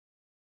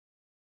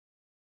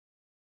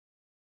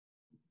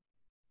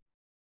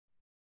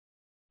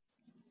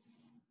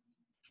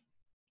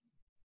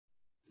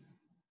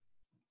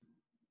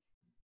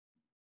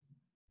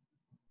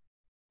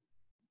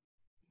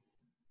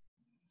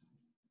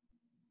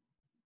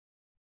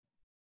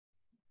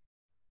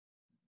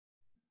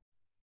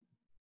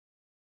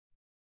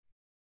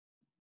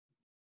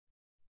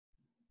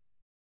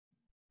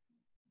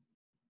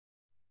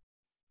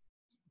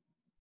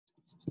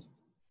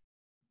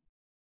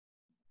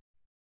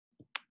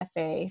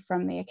BFA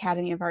from the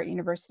Academy of Art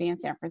University in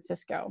San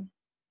Francisco.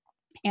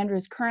 Andrew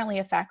is currently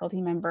a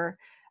faculty member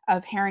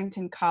of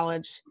Harrington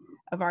College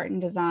of Art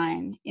and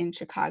Design in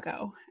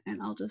Chicago.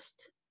 And I'll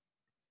just,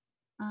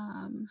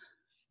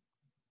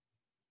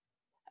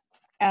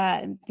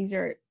 these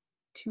are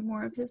two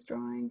more of his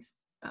drawings.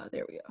 Oh,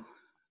 there we go.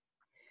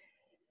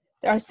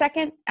 Our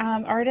second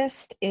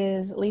artist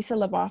is Lisa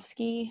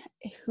Lebofsky,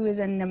 who is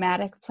a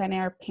nomadic plein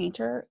air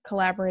painter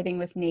collaborating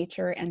with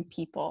nature and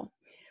people.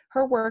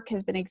 Her work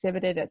has been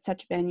exhibited at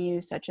such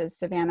venues such as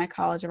Savannah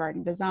College of Art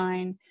and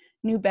Design,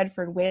 New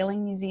Bedford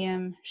Whaling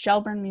Museum,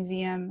 Shelburne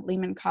Museum,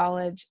 Lehman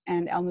College,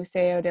 and El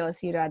Museo de la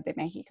Ciudad de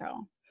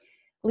Mexico.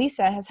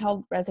 Lisa has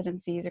held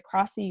residencies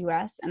across the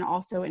US and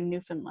also in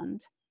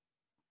Newfoundland.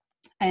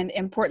 And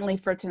importantly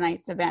for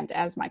tonight's event,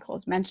 as Michael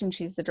has mentioned,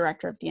 she's the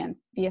director of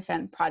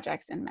DFN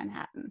projects in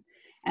Manhattan.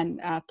 And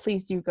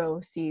please do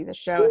go see the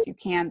show if you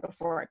can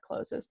before it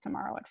closes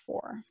tomorrow at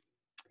 4.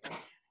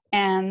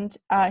 And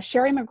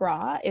Sherrie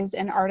McGraw is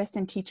an artist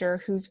and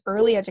teacher whose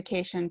early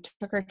education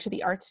took her to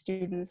the Art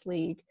Students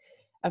League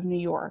of New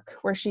York,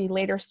 where she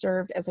later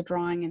served as a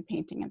drawing and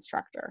painting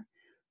instructor.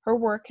 Her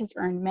work has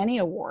earned many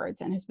awards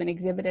and has been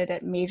exhibited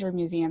at major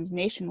museums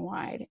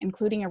nationwide,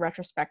 including a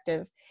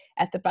retrospective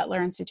at the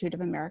Butler Institute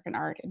of American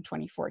Art in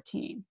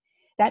 2014.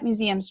 That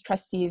museum's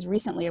trustees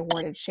recently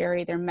awarded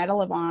Sherrie their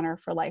Medal of Honor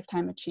for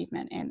Lifetime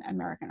Achievement in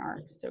American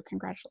Art. So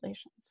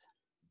congratulations.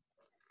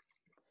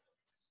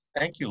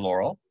 Thank you,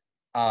 Laurel.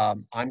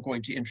 I'm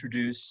going to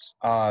introduce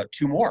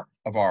two more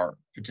of our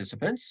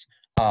participants.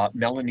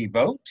 Melanie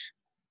Vote,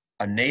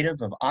 a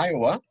native of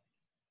Iowa,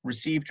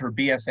 received her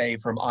BFA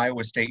from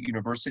Iowa State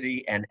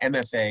University and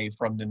MFA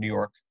from the New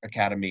York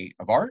Academy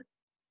of Art.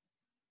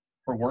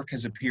 Her work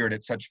has appeared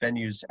at such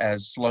venues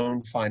as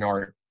Sloan Fine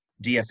Art,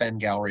 DFN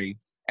Gallery,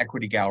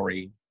 Equity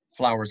Gallery,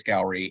 Flowers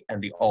Gallery,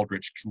 and the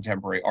Aldrich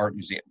Contemporary Art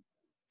Museum.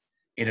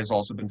 It has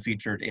also been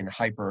featured in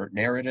Hyper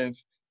Narrative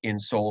in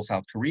Seoul,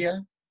 South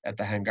Korea, at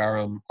the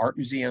Hangaram Art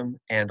Museum,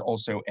 and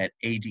also at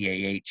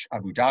ADAH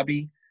Abu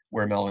Dhabi,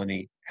 where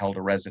Melanie held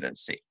a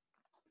residency.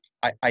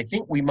 I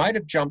think we might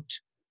have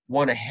jumped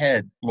one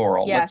ahead,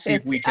 Laurel. Yes, let's see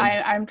if we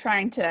can. I'm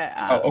trying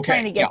to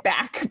trying to get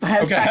back,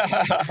 but okay.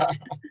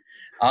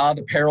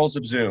 The perils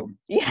of Zoom.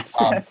 Yes,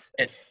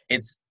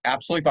 it's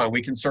absolutely fine.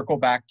 We can circle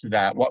back to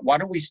that. Why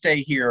don't we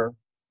stay here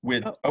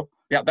with? Oh,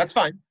 yeah, that's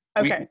fine.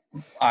 Okay.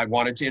 I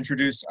wanted to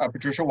introduce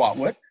Patricia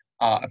Watwood,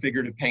 a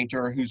figurative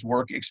painter whose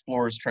work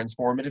explores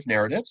transformative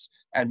narratives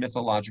and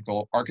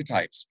mythological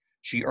archetypes.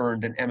 She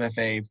earned an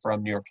MFA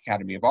from New York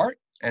Academy of Art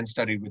and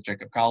studied with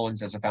Jacob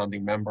Collins as a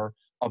founding member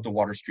of the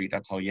Water Street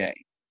Atelier.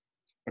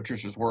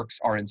 Patricia's works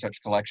are in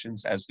such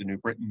collections as the New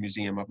Britain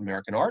Museum of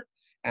American Art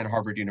and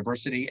Harvard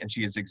University, and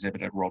she is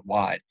exhibited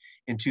worldwide.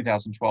 In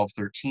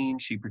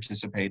 2012-13, she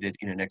participated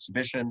in an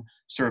exhibition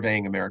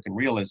surveying American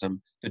realism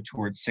that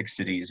toured 6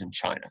 cities in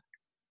China.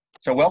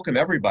 So welcome,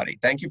 everybody.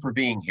 Thank you for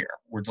being here.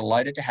 We're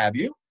delighted to have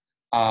you.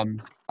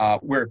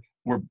 We're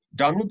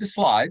done with the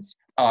slides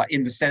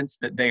in the sense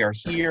that they are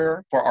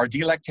here for our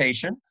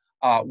delectation.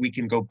 We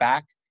can go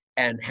back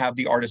and have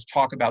the artist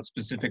talk about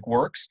specific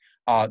works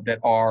that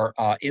are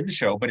in the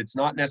show, but it's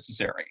not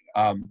necessary.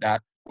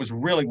 That was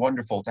really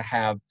wonderful to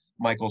have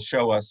Michael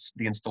show us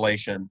the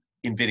installation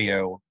in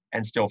video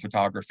and still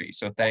photography.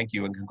 So thank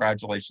you and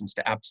congratulations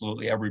to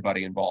absolutely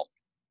everybody involved.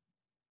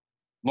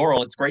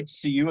 Laurel, it's great to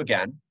see you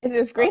again. It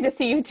is great to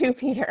see you too,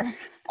 Peter.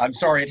 I'm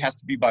sorry it has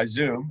to be by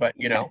Zoom, but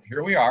you know,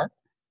 here we are.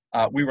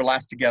 We were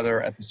last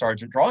together at the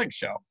Sargent Drawing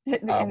Show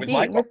with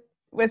Michael.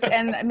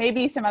 And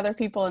maybe some other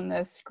people in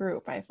this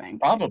group, I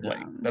think. Probably,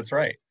 that's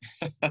right.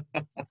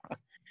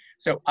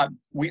 So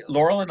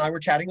Laurel and I were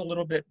chatting a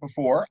little bit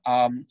before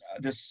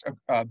this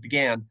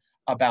began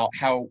about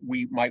how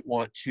we might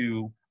want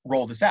to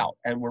roll this out.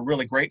 And we're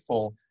really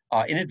grateful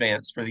in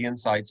advance for the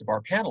insights of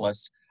our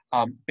panelists.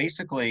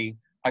 Basically,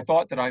 I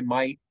thought that I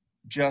might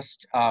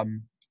just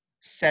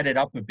set it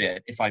up a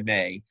bit, if I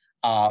may,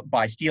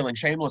 by stealing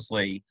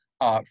shamelessly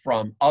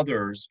from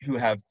others who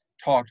have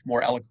talked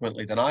more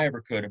eloquently than I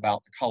ever could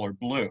about the color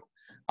blue.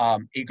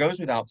 It goes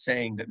without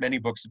saying that many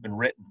books have been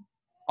written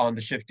on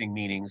the shifting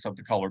meanings of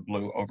the color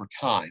blue over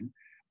time.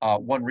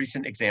 One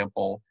recent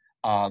example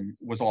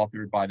was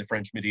authored by the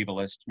French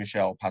medievalist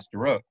Michel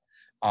Pastoureau,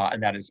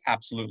 and that is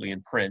absolutely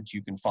in print.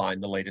 You can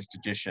find the latest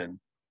edition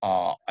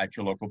at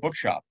your local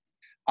bookshop.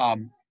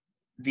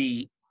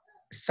 The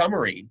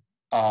summary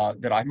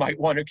that I might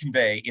want to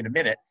convey in a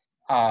minute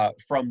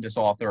from this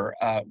author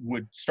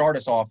would start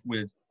us off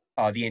with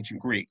the ancient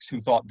Greeks, who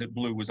thought that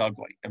blue was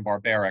ugly and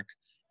barbaric,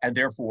 and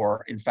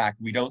therefore, in fact,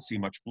 we don't see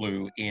much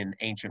blue in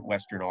ancient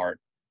Western art,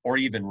 or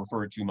even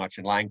referred to much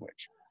in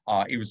language.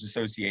 It was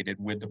associated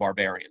with the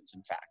barbarians,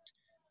 in fact.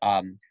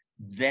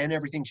 Then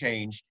everything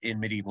changed in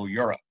medieval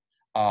Europe,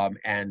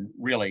 and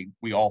really,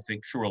 we all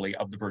think surely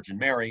of the Virgin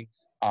Mary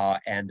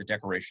and the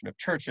decoration of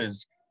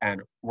churches and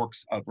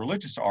works of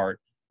religious art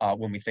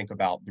when we think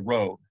about the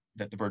robe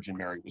that the Virgin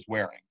Mary was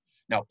wearing.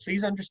 Now,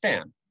 please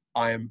understand,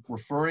 I am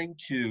referring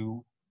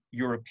to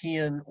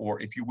European,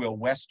 or if you will,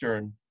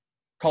 Western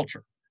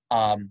culture.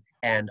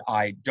 and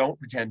I don't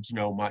pretend to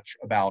know much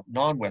about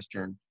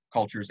non-Western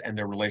cultures and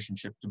their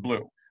relationship to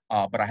blue.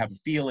 But I have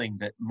a feeling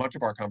that much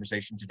of our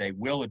conversation today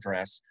will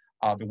address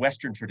the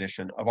Western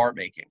tradition of art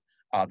making.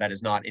 That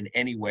is not in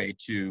any way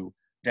to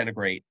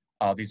denigrate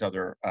these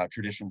other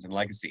traditions and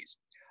legacies.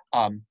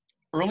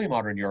 Early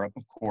modern Europe,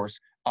 of course,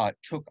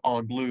 took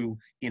on blue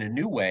in a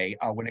new way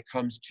when it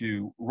comes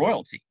to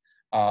royalty.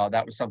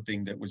 That was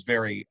something that was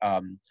very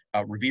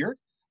revered.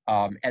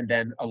 And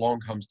then along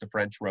comes the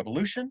French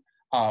Revolution,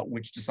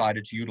 which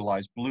decided to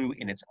utilize blue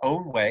in its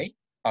own way.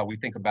 We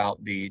think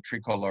about the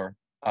tricolor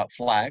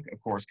flag,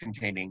 of course,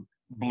 containing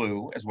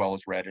blue as well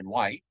as red and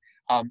white.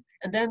 And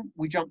then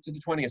we jump to the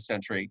 20th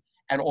century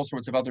and all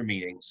sorts of other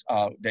meanings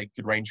that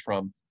could range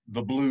from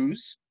the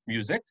blues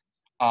music,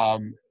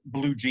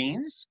 blue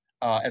jeans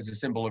as a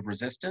symbol of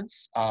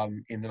resistance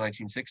in the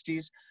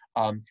 1960s.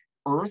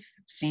 Earth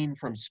seen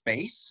from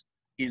space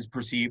is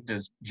perceived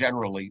as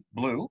generally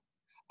blue.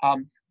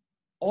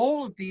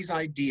 All of these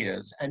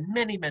ideas and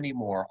many, many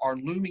more are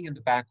looming in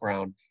the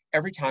background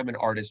every time an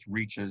artist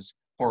reaches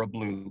for a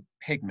blue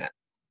pigment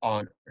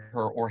on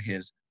her or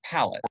his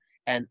palette.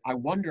 And I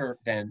wonder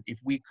then if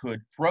we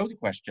could throw the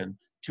question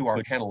to our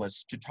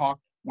panelists to talk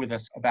with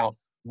us about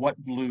what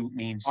blue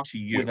means to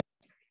you.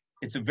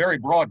 It's a very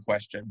broad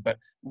question, but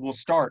we'll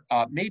start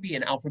maybe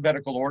in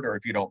alphabetical order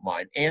if you don't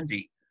mind.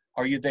 Andy,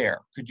 are you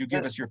there? Could you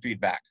give us your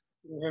feedback?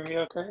 Can you hear me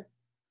okay?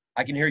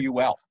 I can hear you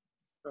well.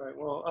 All right,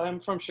 well, I'm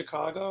from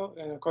Chicago,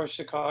 and of course,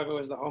 Chicago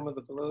is the home of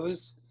the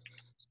blues.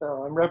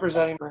 So I'm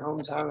representing my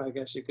hometown, I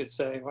guess you could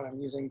say, when I'm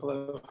using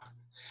blue.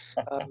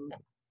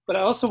 But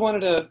I also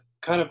wanted to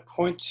kind of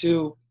point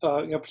to,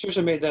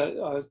 Patricia made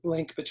that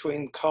link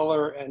between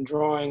color and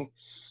drawing.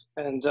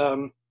 And,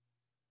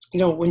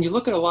 when you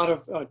look at a lot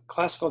of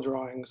classical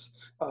drawings,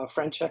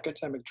 French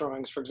academic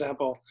drawings, for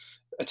example,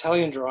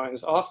 Italian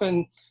drawings,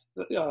 often,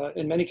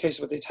 in many cases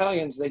with the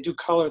Italians, they do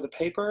color the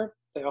paper.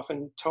 They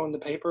often tone the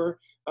paper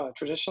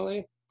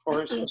traditionally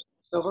for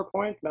silver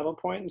point, metal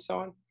point, and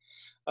so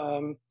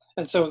on.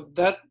 And so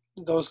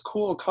those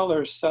cool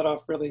colors set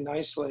off really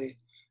nicely,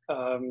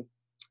 the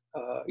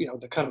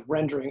kind of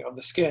rendering of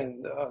the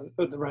skin,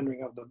 the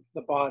rendering of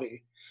the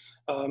body.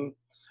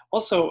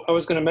 Also, I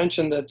was going to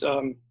mention that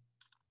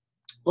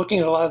looking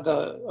at a lot of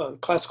the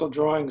classical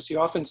drawings, you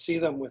often see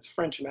them with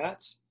French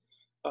mats.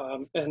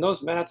 And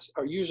those mats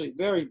are usually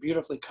very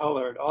beautifully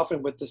colored,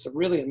 often with this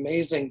really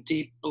amazing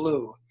deep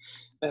blue.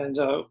 And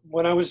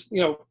when I was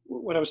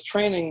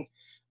training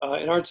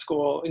in art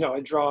school, I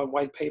draw on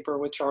white paper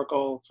with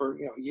charcoal for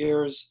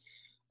years.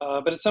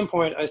 But at some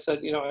point I said,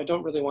 I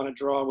don't really want to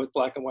draw with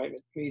black and white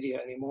media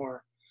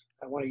anymore.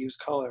 I want to use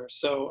color.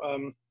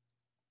 So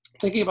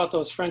thinking about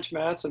those French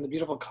mats and the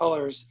beautiful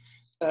colors,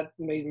 that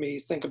made me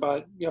think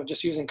about,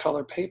 just using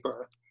color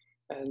paper.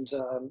 And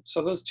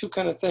so those two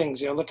kind of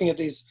things, looking at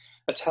these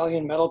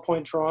Italian metal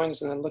point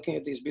drawings and then looking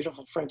at these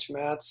beautiful French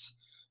mats,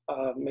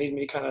 made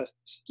me kind of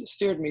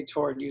steered me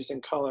toward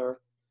using color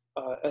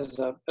as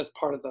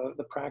part of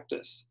the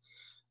practice.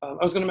 I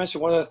was going to mention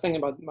one other thing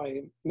about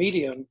my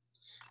medium,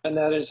 and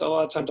that is a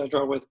lot of times I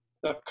draw with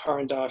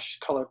Caran d'Ache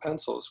color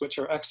pencils, which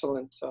are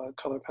excellent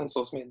color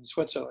pencils made in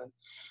Switzerland.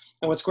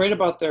 And what's great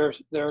about their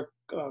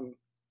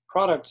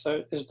products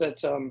is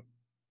that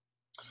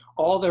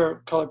all their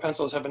color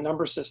pencils have a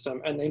number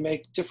system, and they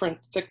make different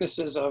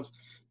thicknesses of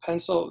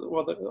pencil.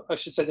 Well, I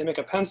should say they make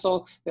a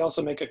pencil. They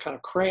also make a kind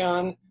of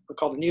crayon,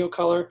 called a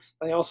neocolor,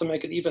 and they also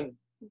make it even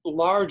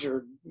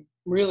larger,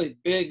 really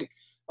big,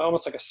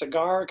 almost like a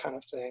cigar kind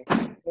of thing.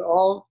 They're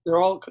all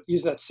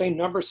use that same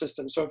number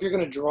system. So if you're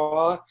going to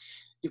draw,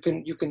 you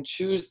can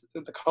choose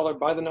the color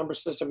by the number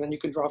system, and you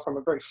can draw from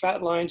a very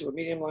fat line to a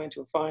medium line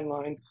to a fine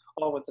line,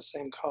 all with the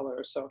same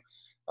color. So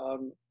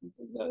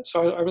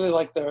I really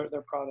like their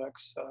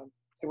products.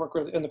 They work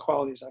really, and the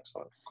quality is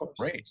excellent, of course.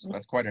 Great,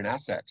 that's quite an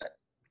asset.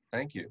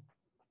 Thank you.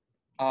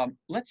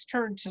 Let's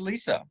turn to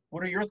Lisa.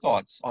 What are your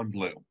thoughts on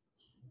blue?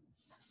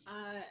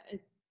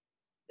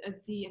 I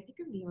think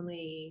I'm the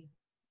only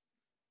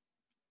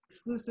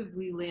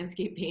exclusively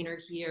landscape painter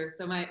here.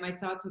 So my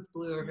thoughts with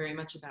blue are very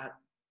much about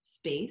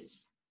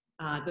space,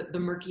 the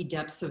murky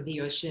depths of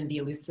the ocean, the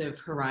elusive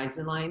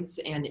horizon lines,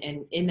 and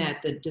in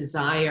that the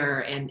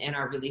desire and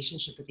our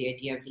relationship with the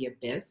idea of the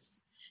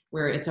abyss,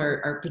 where it's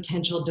our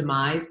potential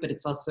demise, but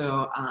it's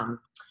also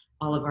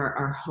all of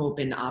our hope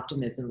and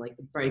optimism, like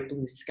the bright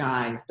blue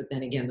skies, but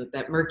then again,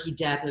 that murky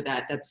depth, or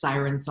that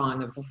siren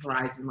song of the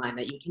horizon line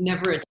that you can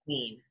never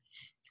attain.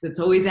 Because it's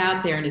always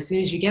out there, and as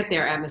soon as you get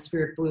there,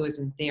 atmospheric blue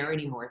isn't there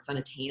anymore, it's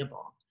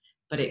unattainable,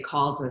 but it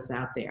calls us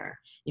out there.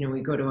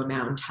 We go to a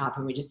mountaintop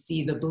and we just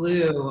see the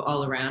blue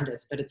all around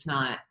us, but it's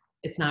not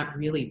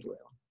really blue.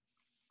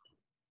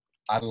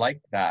 I like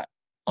that,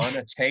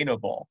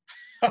 unattainable.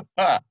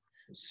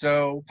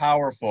 So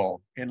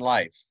powerful in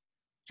life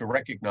to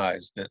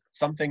recognize that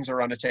some things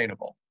are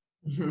unattainable.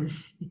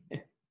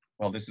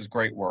 Well, this is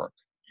great work.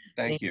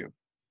 Thank you.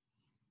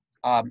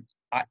 I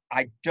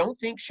don't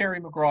think Sherrie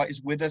McGraw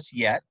is with us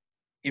yet.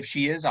 If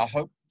she is, I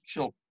hope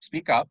she'll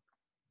speak up.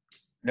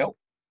 Nope.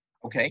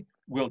 Okay,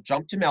 we'll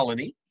jump to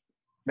Melanie.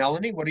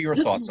 Melanie, what are your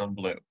thoughts on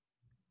blue?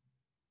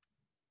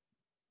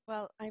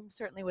 Well, I'm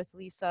certainly with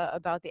Lisa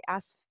about the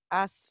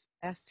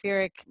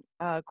aspheric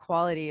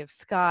quality of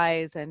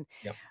skies. And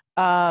Yep.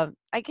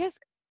 I guess,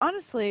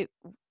 honestly,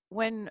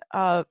 when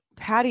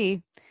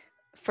Patty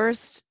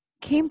first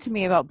came to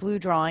me about blue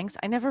drawings,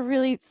 I never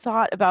really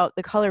thought about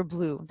the color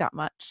blue that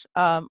much,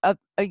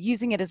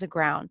 using it as a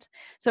ground.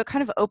 So it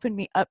kind of opened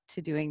me up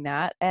to doing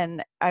that.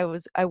 And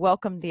I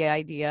welcomed the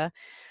idea.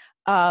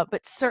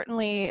 But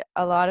certainly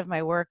a lot of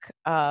my work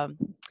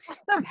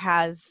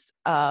has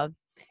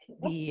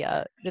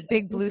the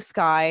big blue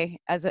sky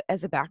as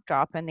a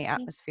backdrop, and the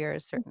atmosphere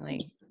is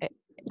certainly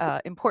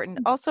important.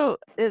 Also,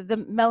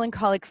 the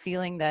melancholic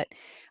feeling that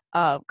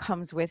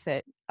comes with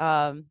it,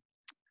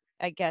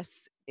 I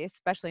guess,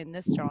 especially in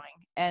this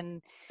drawing.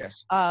 And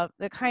Yes.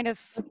 the kind of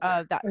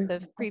that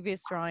the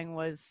previous drawing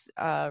was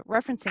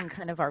referencing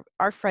kind of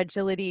our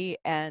fragility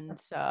and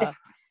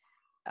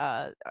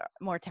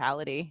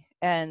mortality,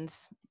 and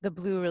the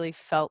blue really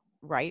felt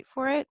right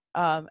for it.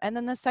 And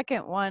then the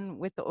second one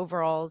with the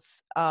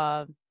overalls,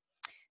 the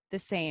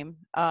same.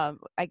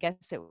 I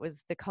guess it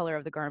was the color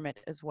of the garment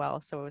as well.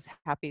 So I was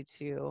happy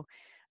to.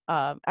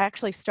 I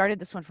actually started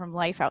this one from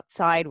life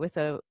outside with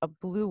a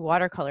blue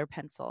watercolor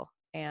pencil,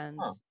 and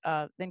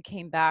then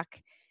came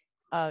back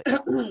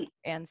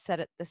and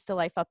set the still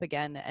life up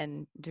again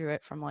and drew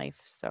it from life.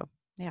 So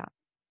yeah.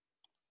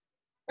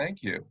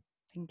 Thank you.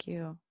 Thank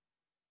you.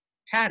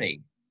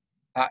 Patty,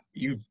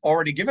 you've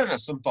already given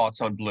us some thoughts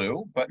on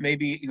blue, but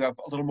maybe you have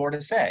a little more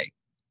to say.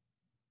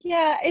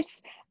 Yeah,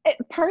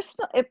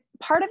 personal.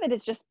 Part of it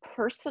is just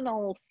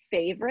personal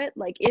favorite.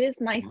 Like, it is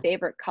my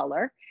favorite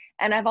color,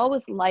 and I've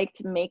always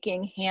liked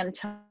making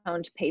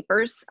hand-toned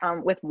papers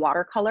with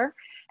watercolor.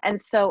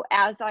 And so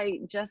as I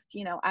just,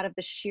 out of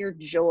the sheer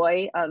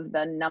joy of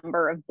the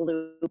number of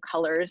blue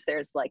colors,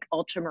 there's like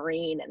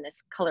ultramarine, and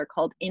this color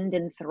called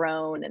Indian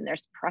Throne, and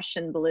there's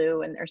Prussian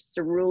blue, and there's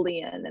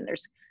cerulean, and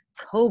there's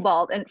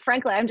cobalt. And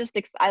frankly,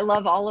 I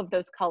love all of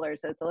those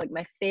colors. It's like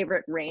my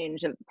favorite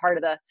range of part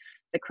of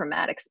the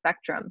chromatic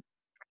spectrum.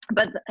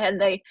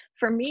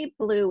 For me,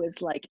 blue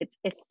is like, it's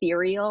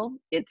ethereal,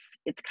 it's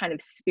kind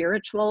of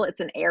spiritual,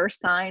 it's an air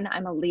sign.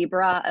 I'm a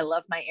Libra. I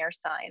love my air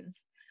signs.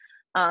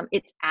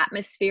 It's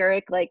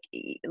atmospheric, like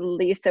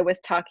Lisa was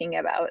talking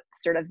about,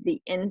 sort of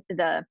the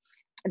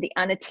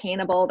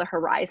unattainable, the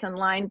horizon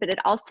line. But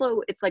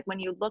it's like when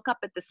you look up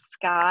at the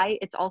sky,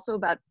 it's also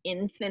about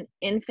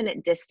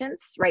infinite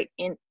distance, right?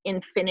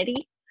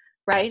 Infinity,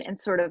 right? Yes. And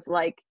sort of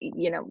like,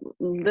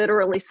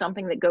 literally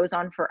something that goes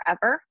on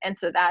forever. And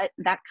so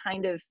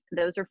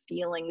those are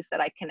feelings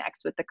that I connect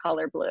with the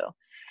color blue.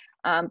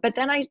 But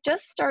then I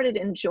just started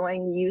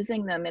enjoying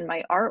using them in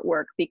my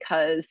artwork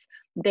because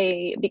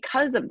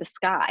of the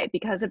sky,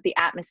 because of the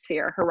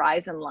atmosphere,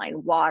 horizon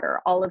line,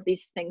 water, all of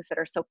these things that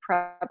are so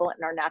prevalent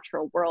in our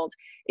natural world.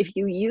 If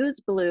you use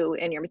blue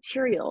in your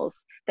materials,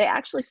 they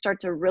actually start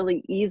to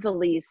really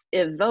easily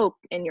evoke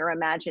in your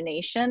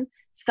imagination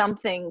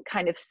something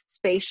kind of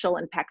spatial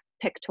and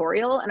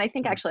pictorial. And I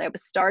think actually I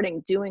was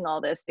starting doing all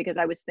this because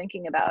I was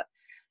thinking about,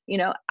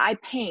 I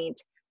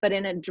paint, but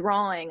in a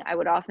drawing, I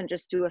would often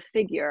just do a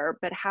figure.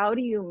 But how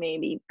do you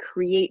maybe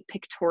create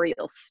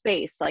pictorial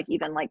space, like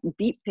even like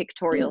deep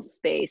pictorial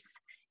space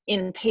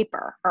in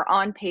paper or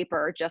on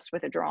paper just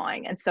with a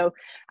drawing? And so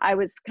I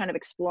was kind of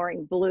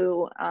exploring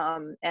blue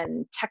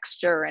and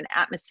texture and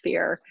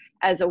atmosphere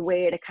as a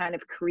way to kind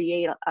of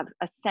create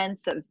a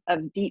sense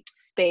of deep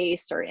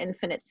space or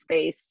infinite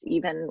space,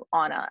 even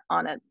on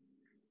a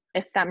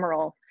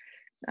ephemeral,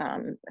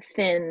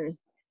 thin,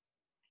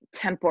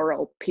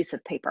 temporal piece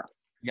of paper.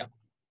 Yeah.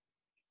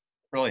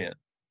 Brilliant.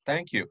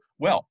 Thank you.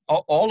 Well,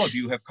 all of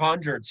you have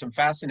conjured some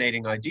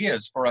fascinating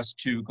ideas for us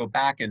to go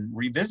back and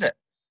revisit.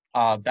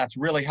 That's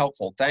really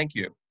helpful. Thank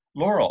you.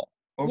 Laurel,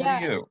 over to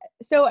you.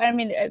 So, I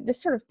mean,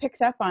 this sort of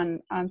picks up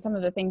on some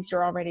of the things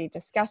you're already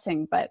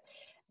discussing, but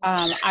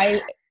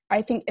I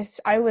think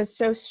I was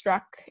so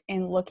struck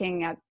in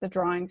looking at the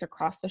drawings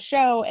across the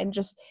show and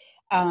just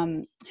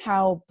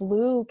how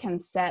blue can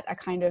set a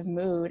kind of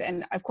mood.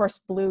 And of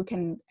course, blue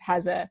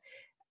has an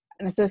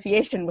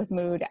association with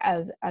mood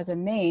as a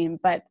name,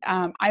 but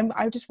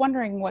I'm just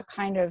wondering what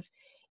kind of,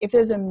 if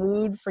there's a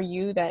mood for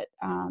you that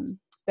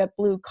that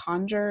blue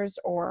conjures,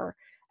 or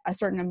a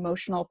certain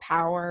emotional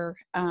power.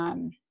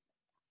 For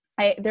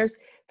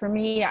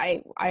me,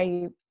 I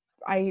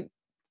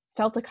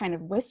felt a kind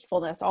of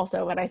wistfulness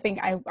also, but I think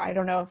I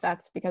don't know if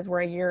that's because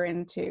we're a year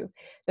into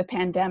the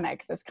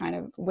pandemic, this kind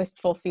of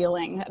wistful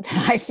feeling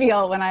that I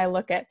feel when I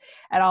look at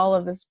all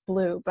of this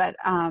blue. But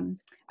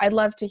I'd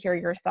love to hear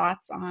your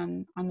thoughts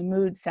on the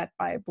mood set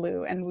by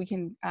blue, and we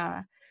can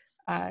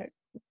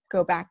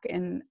go back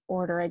in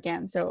order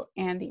again. So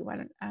Andy, why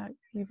don't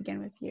we begin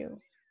with you?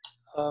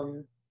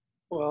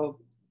 Well,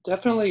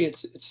 definitely,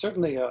 it's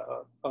certainly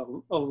a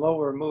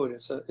lower mood.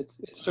 It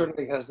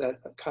certainly has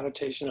that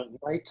connotation of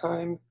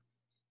nighttime,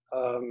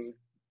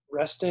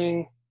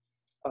 resting.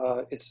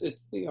 It's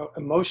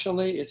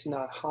emotionally, it's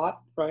not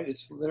hot, right?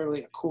 It's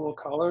literally a cool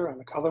color on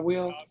the color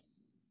wheel.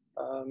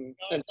 And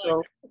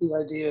so the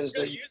idea is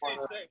that you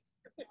want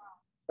to,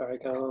 sorry,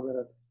 I got a little bit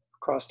of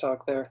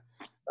crosstalk there.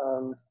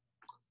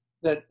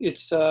 that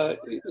it's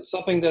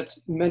something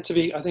that's meant to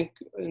be, I think,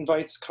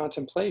 invites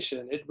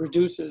contemplation. It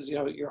reduces,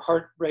 your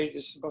heart rate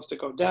is supposed to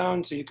go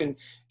down so you can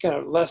kind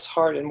of less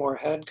heart and more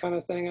head kind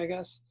of thing, I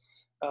guess.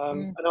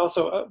 And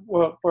also,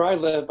 where I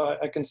live,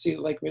 I can see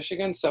Lake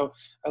Michigan, so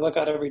I look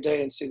out every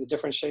day and see the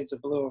different shades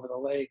of blue over the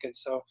lake, and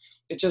so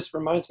it just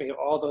reminds me of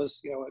all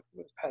those, what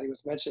Patty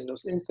was mentioning,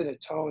 those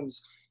infinite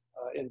tones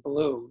in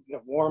blue,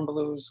 warm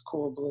blues,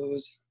 cool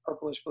blues,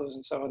 purplish blues,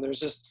 and so on. There's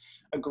just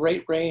a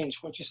great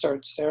range. Once you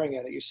start staring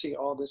at it, you see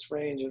all this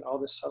range and all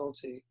this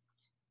subtlety.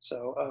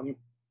 So,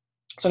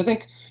 so I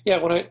think, yeah,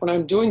 when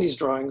I'm doing these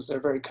drawings, they're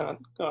very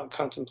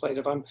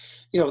contemplative.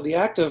 The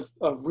act of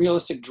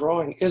realistic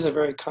drawing is a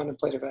very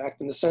contemplative act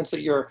in the sense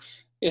that you're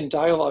in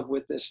dialogue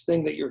with this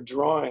thing that you're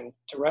drawing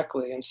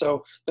directly. And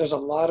so there's a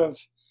lot of,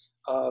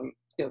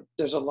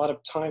 there's a lot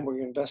of time where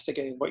you're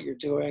investigating what you're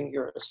doing,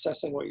 you're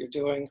assessing what you're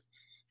doing.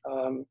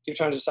 You're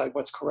trying to decide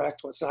what's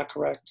correct, what's not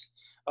correct.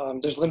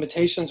 There's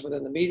limitations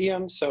within the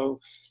medium, so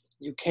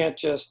you can't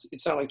just,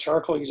 it's not like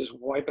charcoal, you just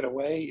wipe it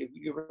away.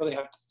 You really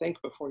have to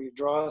think before you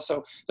draw.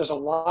 So there's a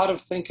lot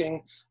of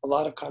thinking, a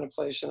lot of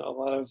contemplation, a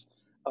lot of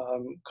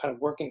kind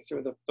of working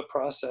through the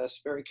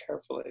process very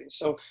carefully.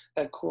 So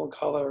that cool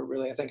color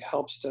really, I think,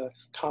 helps to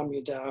calm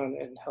you down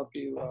and help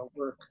you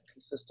work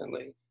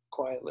consistently,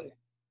 quietly.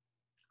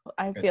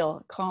 I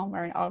feel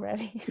calmer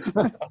already.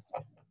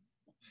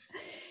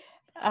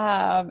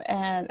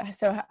 And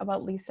so how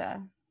about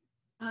Lisa?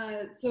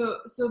 So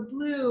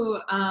blue,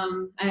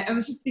 I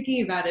was just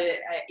thinking about it.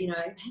 I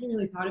hadn't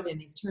really thought of it in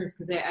these terms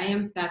because I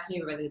am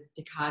fascinated by the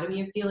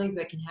dichotomy of feelings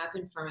that can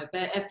happen from it.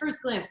 But at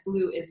first glance,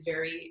 blue is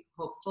very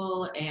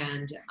hopeful,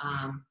 and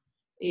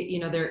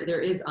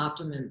there is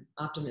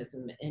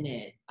optimism in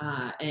it,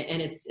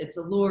 and it's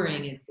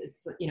alluring. It's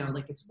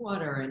like it's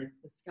water and it's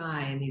the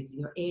sky and these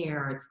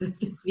air. It's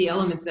the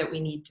elements that we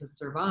need to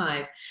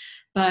survive.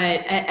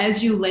 But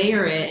as you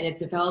layer it and it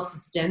develops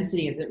its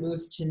density as it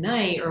moves to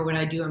night, or what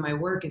I do in my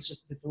work is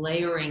just this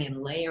layering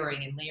and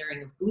layering and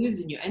layering of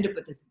blues, and you end up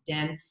with this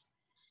dense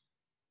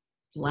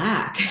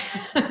black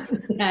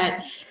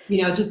that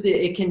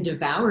it can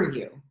devour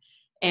you.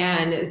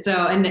 And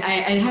so, and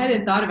I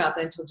hadn't thought about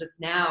that until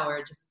just now,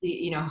 or just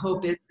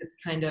hope is this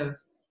kind of,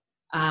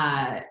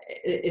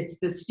 it's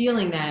this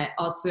feeling that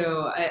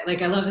also, I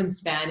love in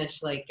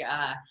Spanish,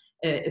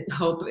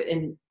 hope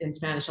in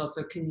Spanish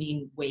also can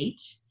mean wait.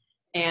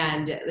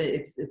 And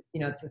it's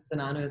a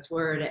synonymous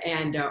word,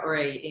 and or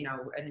an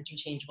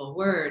interchangeable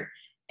word,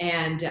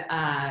 and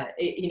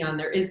and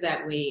there is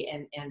that weight,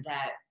 and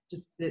that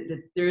just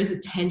there is a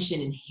tension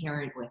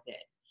inherent with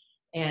it.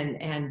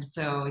 And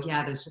so,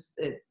 yeah, there's just,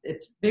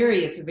 it's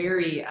a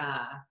very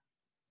a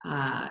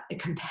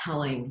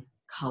compelling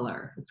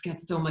color. It's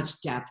got so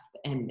much depth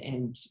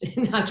and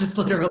not just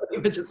literally,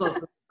 but just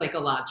also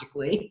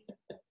psychologically.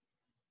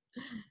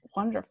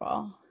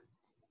 Wonderful.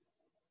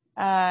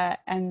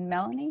 And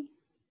Melanie?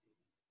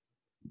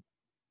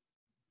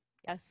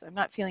 Yes, I'm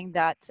not feeling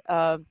that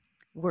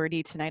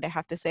wordy tonight, I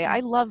have to say.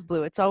 I love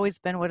blue. It's always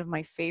been one of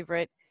my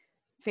favorite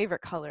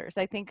colors.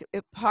 I think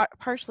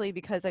partially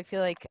because I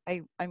feel like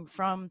I'm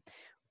from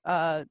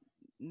a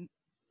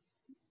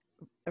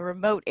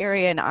remote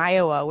area in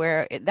Iowa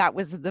where that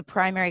was the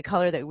primary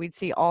color that we'd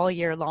see all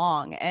year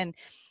long. And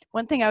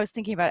one thing I was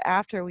thinking about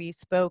after we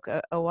spoke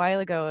a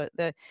while ago,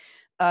 the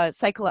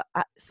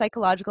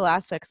psychological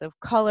aspects of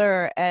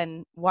color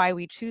and why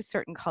we choose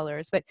certain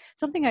colors. But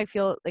something I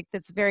feel like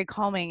that's very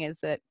calming is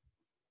that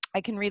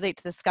I can relate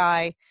to the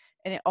sky,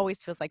 and it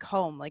always feels like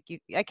home. Like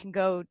I can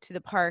go to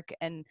the park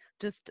and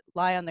just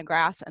lie on the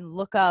grass and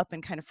look up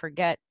and kind of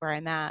forget where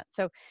I'm at.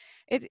 So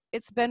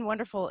it's been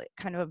wonderful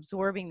kind of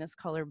absorbing this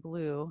color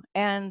blue.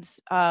 And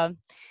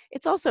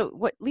it's also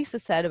what Lisa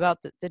said about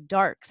the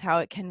darks, how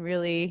it can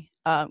really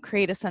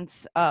create a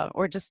sense,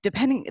 or just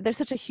depending, there's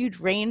such a huge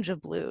range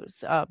of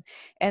blues,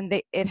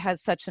 and it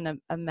has such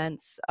an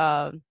immense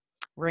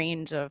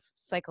range of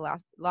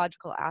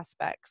psychological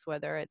aspects,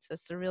 whether it's a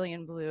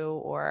cerulean blue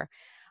or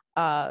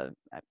I'm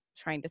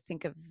trying to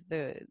think of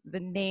the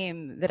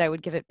name that I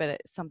would give it, but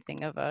it's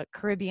something of a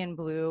Caribbean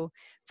blue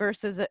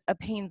versus a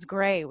Payne's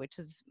gray, which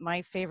is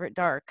my favorite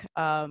dark.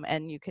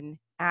 And you can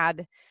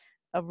add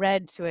a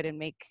red to it and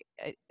make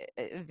a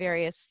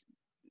varied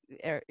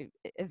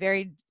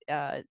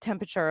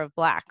temperature of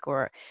black.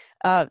 Or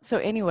so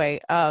anyway,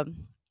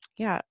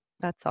 yeah,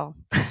 that's all.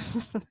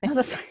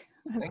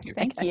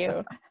 Thank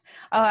you.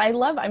 I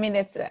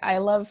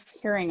love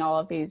hearing all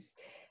of these,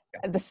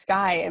 the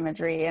sky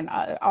imagery, and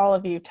all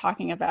of you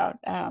talking about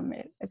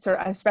it's sort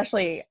of,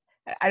 especially,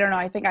 I don't know,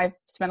 I think I've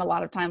spent a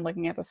lot of time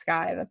looking at the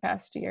sky the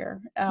past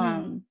year.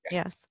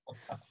 Yes.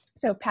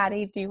 So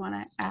Patty, do you want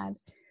to add?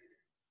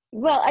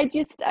 Well, I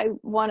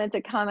wanted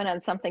to comment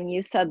on something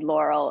you said,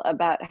 Laurel,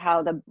 about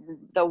how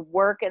the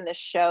work in the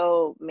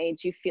show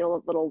made you feel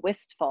a little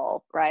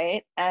wistful,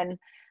 right? And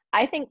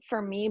I think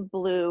for me,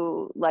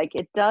 blue, like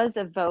it does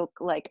evoke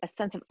like a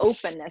sense of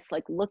openness,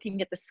 like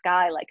looking at the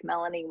sky, like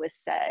Melanie was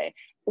saying,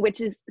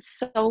 which is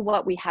so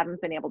what we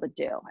haven't been able to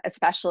do,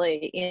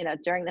 especially,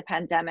 during the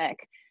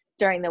pandemic,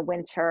 during the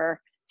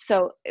winter,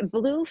 So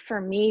blue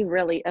for me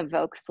really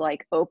evokes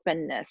like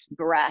openness,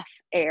 breath,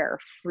 air,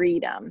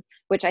 freedom,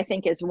 which I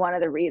think is one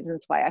of the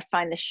reasons why I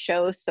find the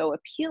show so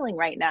appealing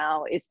right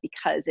now, is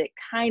because it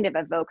kind of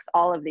evokes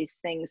all of these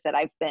things that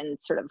I've been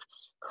sort of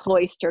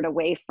cloistered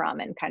away from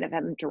and kind of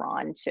am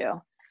drawn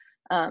to.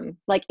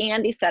 Like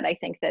Andy said, I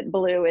think that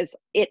blue is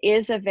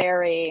a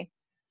very,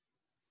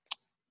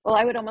 well,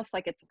 I would almost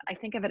like I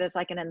think of it as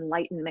like an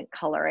Enlightenment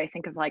color. I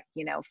think of like,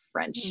 you know,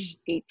 French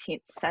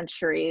 18th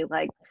century,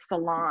 like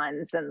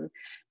salons,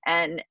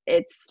 and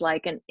it's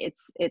like it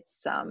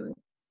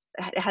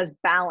has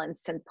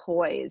balance and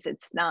poise.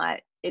 It's not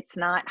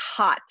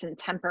hot and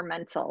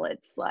temperamental.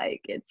 It's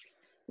like, it's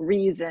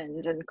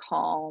reasoned and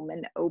calm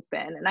and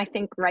open. And I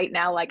think right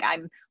now, like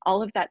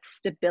all of that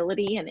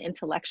stability and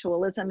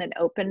intellectualism and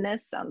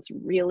openness sounds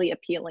really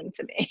appealing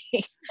to me.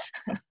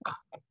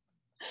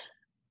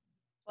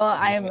 Well,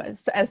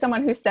 as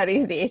someone who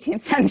studies the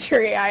 18th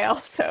century, I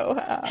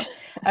also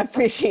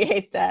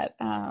appreciate that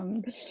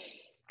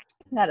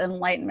that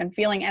Enlightenment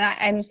feeling,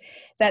 and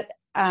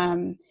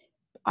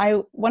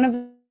one of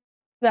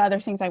the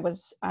other things I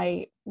was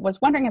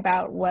wondering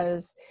about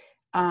was,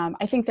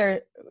 I think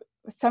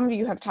some of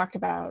you have talked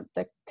about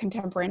the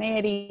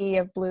contemporaneity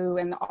of blue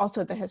and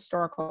also the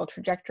historical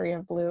trajectory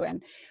of blue,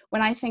 and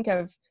when I think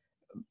of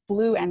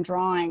blue and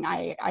drawing,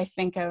 I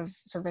think of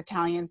sort of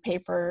Italian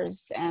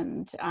papers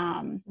and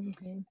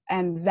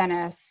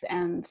Venice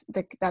and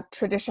that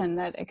tradition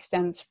that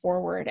extends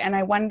forward. And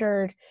I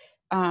wondered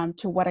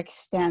to what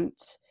extent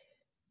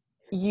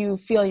you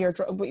feel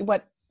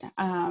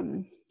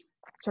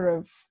sort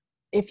of,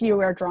 if you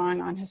are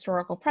drawing on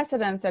historical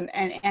precedents, and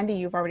Andy,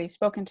 you've already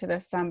spoken to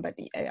this some, but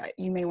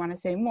you may want to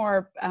say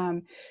more,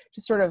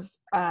 just sort of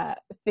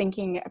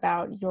thinking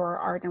about your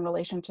art in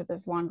relation to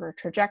this longer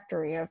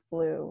trajectory of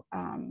blue,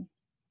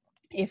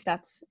 if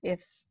that's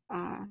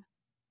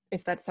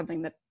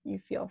something that you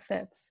feel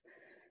fits.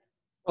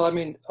 Well, I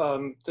mean,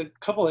 the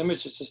couple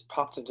images just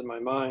popped into my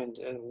mind,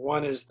 and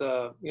one is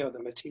the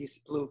Matisse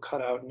blue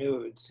cutout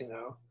nudes, you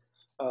know.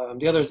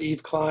 The other is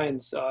Yves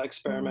Klein's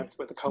experiment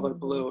with the color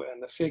blue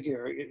and the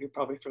figure. You're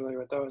probably familiar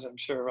with those, I'm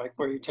sure, like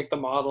where you take the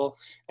model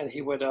and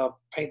he would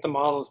paint the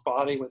model's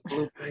body with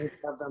blue paint,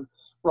 have them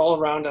roll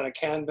around on a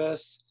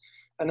canvas.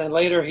 And then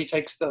later he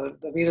takes the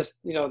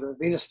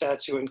Venus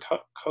statue and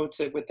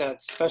coats it with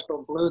that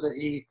special blue that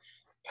he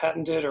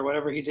patented or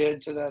whatever he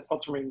did to that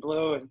ultramarine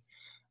blue.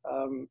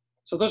 And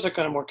so those are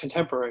kind of more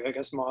contemporary, I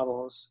guess,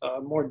 models,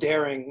 more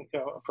daring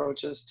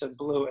approaches to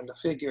blue and the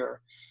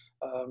figure.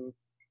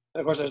 And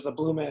of course, there's the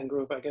Blue Man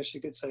Group, I guess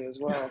you could say as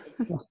well,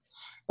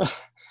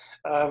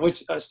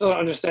 which I still don't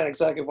understand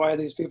exactly why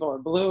these people are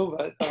blue,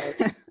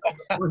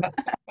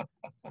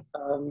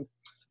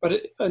 but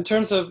in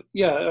terms of,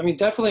 yeah, I mean,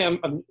 definitely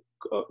I'm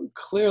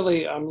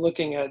clearly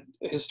looking at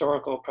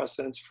historical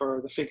precedents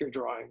for the figure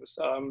drawings.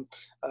 I'm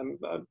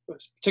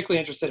particularly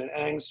interested in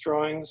Ang's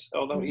drawings,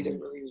 although he didn't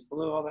really use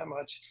blue all that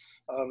much.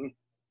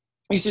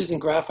 He's using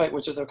graphite,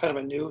 which is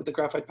the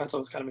graphite pencil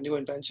was kind of a new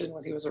invention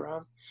when he was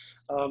around.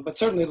 But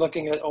certainly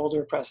looking at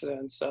older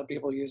precedents,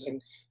 people using,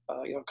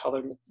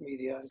 colored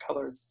media and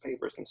colored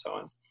papers and so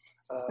on.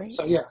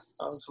 So yeah,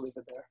 I'll just leave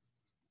it there.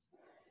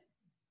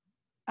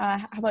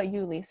 How about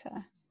you, Lisa?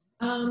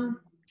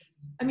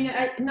 I mean,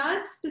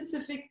 not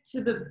specific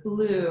to the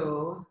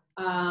blue,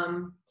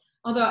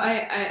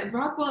 although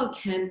Rockwell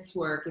Kent's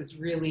work is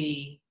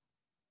really,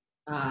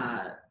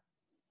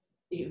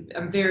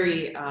 I'm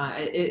very,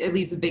 it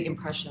leaves a big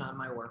impression on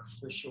my work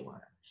for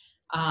sure.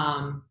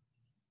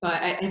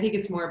 But I think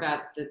it's more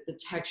about the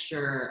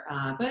texture,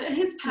 but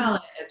his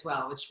palette as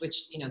well,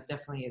 which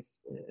definitely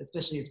is,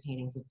 especially his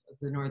paintings of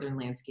the northern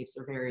landscapes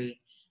are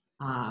very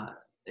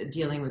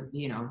dealing with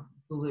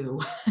blue.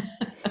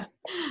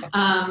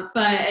 But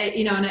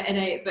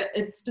but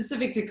it's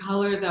specific to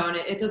color though, and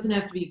it doesn't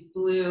have to be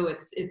blue.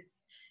 It's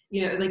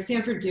like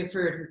Sanford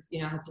Gifford, who's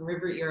has some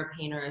River era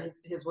painter.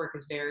 His work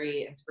is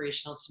very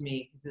inspirational to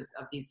me because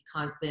of these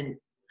constant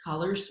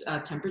colors,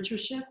 temperature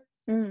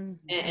shifts,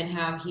 and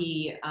how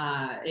he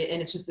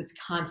and it's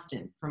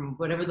constant from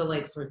whatever the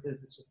light source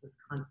is. It's just this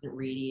constant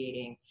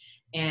radiating,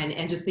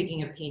 and just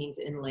thinking of paintings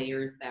in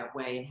layers that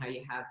way, and how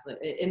you have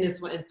in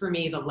this one. And for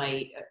me, the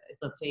light,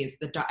 let's say, is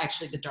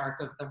actually the dark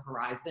of the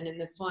horizon in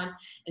this one,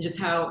 and just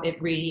how it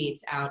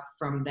radiates out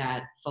from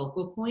that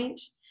focal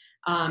point.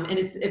 And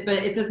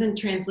but it doesn't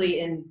translate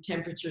in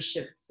temperature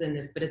shifts in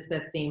this, but it's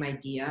that same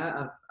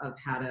idea of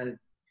how to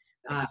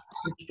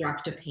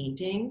construct a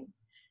painting.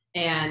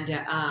 And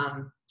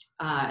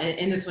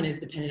this one is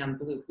dependent on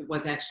blue, because it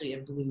was actually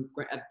a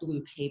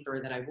blue paper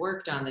that I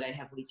worked on that I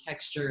heavily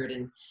textured,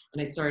 and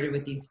I started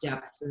with these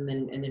depths and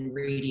then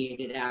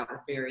radiated out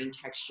with varying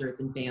textures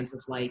and bands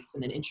of lights,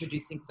 and then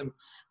introducing some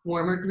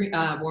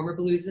warmer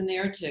blues in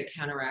there to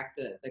counteract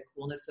the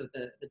coolness of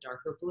the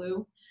darker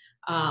blue.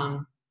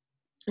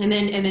 And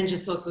then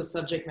just also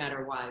subject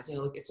matter wise,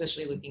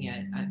 especially looking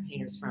at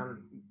painters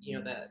from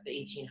the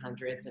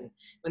 1800s, and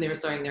when they were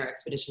starting their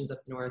expeditions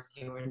up north,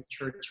 when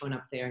Church went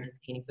up there and his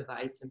paintings of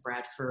ice, and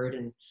Bradford,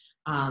 and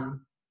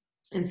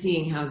and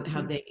seeing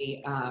how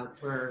they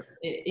were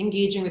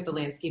engaging with the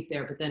landscape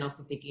there, but then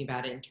also thinking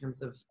about it in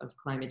terms of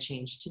climate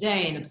change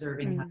today and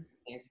observing how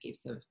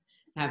landscapes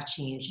have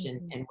changed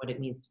and what it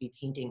means to be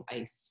painting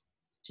ice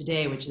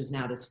today, which is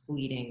now this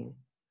fleeting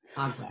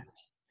object.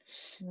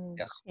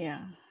 Yes.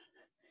 Yeah.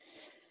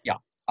 Yeah.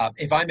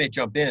 If I may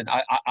jump in,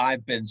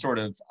 I've been sort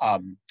of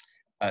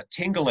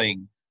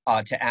tingling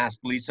to ask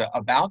Lisa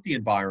about the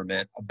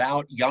environment,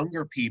 about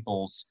younger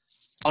people's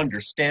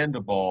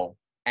understandable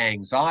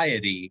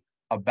anxiety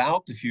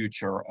about the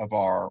future of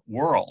our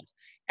world,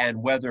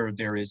 and whether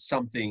there is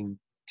something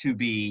to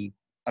be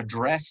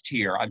addressed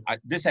here.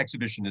 This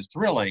exhibition is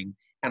thrilling,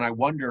 and I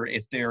wonder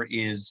if there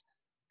is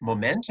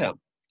momentum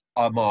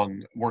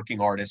among working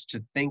artists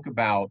to think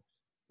about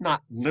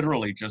not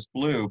literally just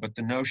blue, but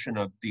the notion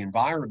of the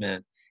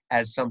environment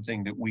as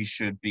something that we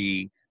should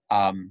be,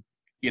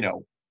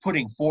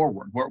 putting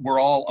forward. We're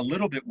all a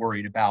little bit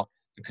worried about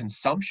the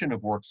consumption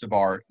of works of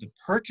art, the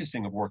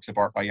purchasing of works of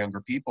art by younger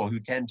people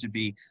who tend to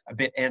be a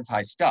bit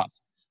anti-stuff.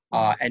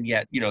 And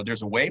yet,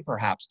 there's a way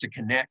perhaps to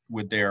connect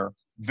with their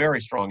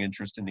very strong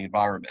interest in the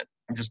environment.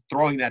 I'm just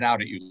throwing that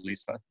out at you,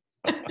 Lisa.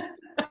 You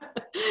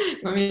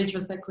want me to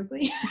address that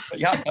quickly?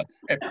 Yeah,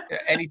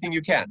 anything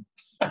you can.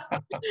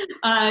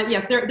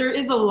 Yes, there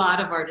is a lot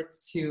of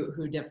artists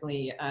who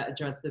definitely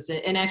address this,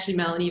 and actually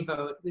Melanie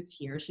Vote, who's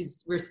here,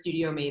 we're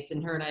studio mates,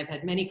 and her and I have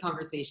had many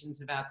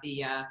conversations about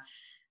because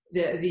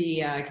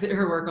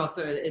her work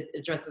also it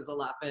addresses a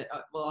lot, but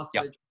will also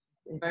address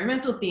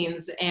environmental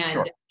themes, and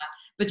sure.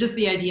 But just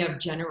the idea of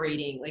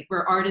generating, like,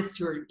 we're artists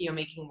who are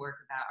making work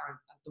about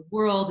the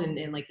world,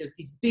 and like there's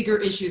these bigger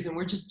issues, and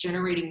we're just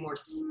generating more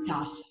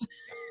stuff.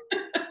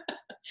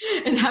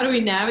 And how do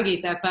we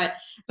navigate that? But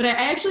I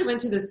actually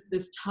went to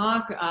this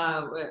talk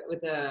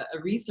with a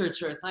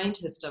researcher, a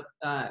scientist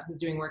who's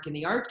doing work in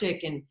the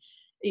Arctic, and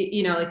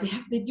like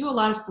they do a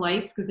lot of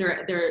flights because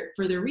they're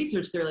for their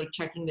research, they're like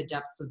checking the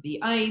depths of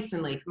the ice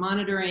and like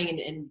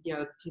monitoring and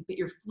but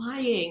you're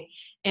flying,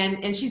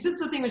 and she said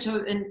something which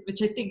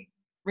I think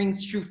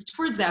rings true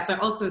towards that, but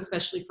also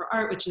especially for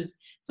art, which is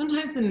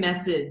sometimes the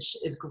message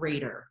is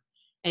greater.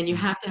 And you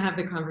have to have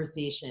the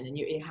conversation, and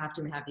you have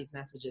to have these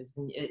messages,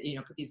 and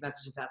put these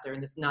messages out there,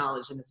 and this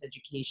knowledge and this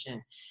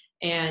education,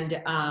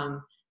 and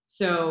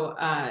so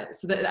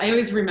that I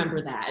always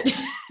remember that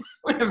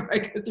whenever I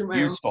go through my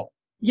useful.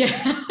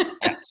 Yeah.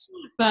 Yes.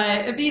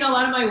 But a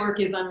lot of my work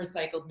is on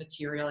recycled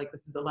material. Like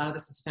a lot of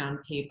this is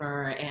found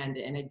paper, and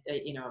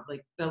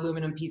like the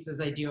aluminum pieces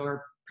I do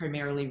are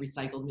primarily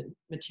recycled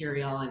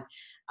material, and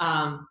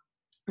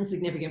a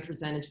significant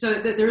percentage.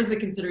 So there is a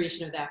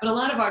consideration of that. But a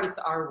lot of artists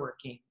are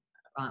working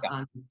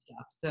on this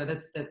stuff. So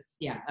that's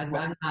I'm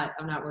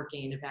not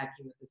working in a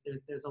vacuum with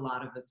this. There's a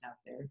lot of us out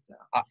there. So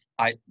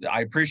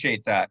I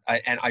appreciate that,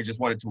 and I just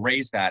wanted to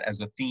raise that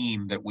as a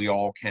theme that we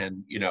all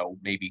can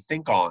maybe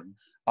think on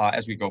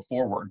as we go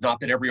forward.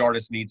 Not that every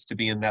artist needs to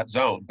be in that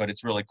zone, but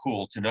it's really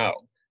cool to know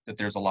that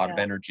there's a lot of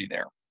energy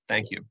there.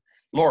 Thank you,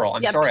 Laurel.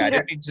 I'm sorry, Peter, I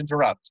didn't mean to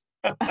interrupt.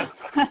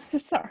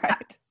 That's all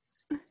right.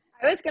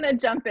 I was going to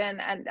jump in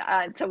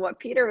and to what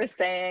Peter was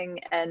saying,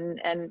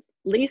 and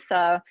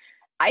Lisa.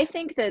 I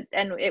think that,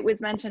 and it was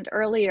mentioned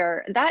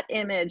earlier, that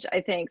image, I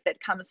think, that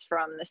comes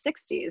from the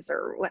 60s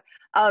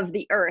of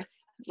the Earth,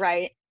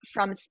 right,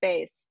 from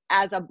space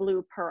as a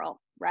blue pearl,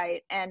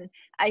 right? And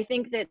I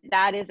think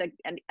that is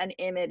an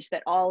image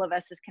that all of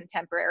us as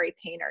contemporary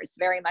painters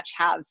very much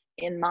have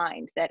in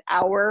mind, that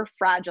our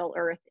fragile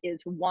Earth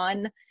is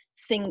one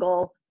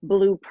single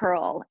blue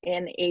pearl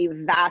in a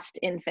vast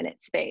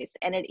infinite space.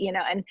 And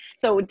and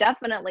so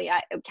definitely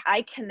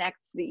I connect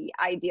the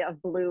idea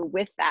of blue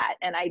with that,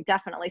 and I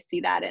definitely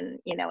see that in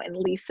in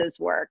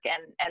Lisa's work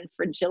and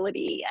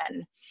fragility.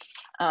 And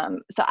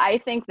so I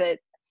think that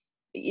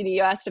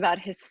you asked about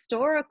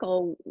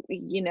historical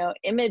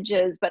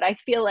images, but I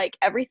feel like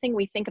everything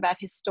we think about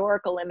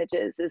historical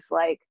images is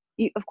like,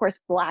 of course,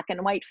 black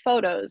and white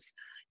photos,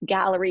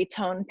 gallery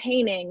tone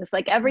paintings,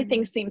 like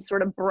everything seems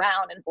sort of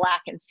brown and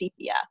black and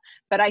sepia.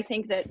 But I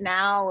think that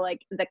now,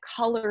 like, the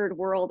colored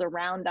world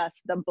around us,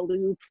 the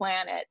blue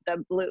planet,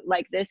 the blue,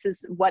 like, this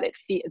is what it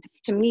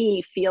to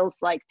me feels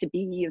like to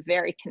be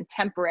very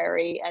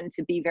contemporary and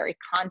to be very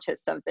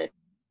conscious of this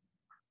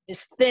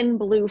thin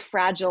blue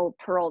fragile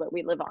pearl that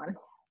we live on.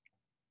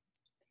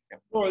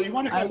 Laurel, you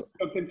want to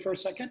jump in for a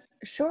second?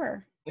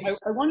 Sure.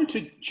 I wanted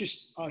to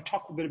just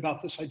talk a bit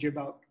about this idea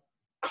about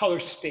color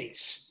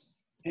space.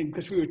 And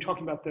because we were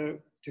talking about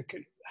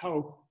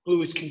how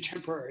blue is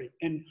contemporary.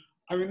 And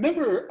I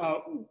remember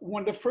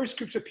one of the first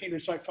groups of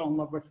painters I fell in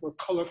love with were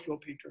color fill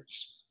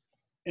painters,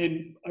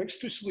 and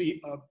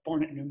especially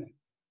Barnett Newman.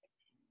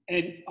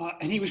 And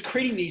he was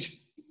creating these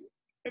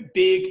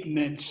big,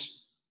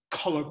 immense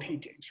color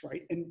paintings,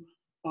 right?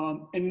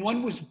 And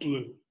one was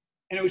blue,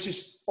 and it was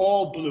just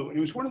all blue. And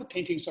it was one of the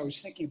paintings I was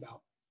thinking about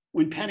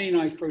when Penny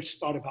and I first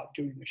thought about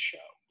doing the show.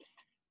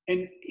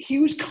 And he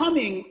was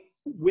coming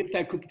with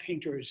that group of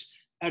painters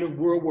out of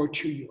World War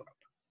II Europe.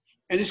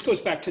 And this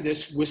goes back to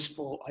this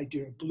wistful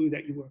idea of blue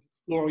that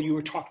Laurel, you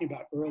were talking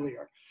about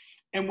earlier.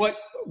 And what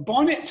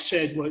Barnett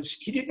said was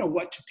he didn't know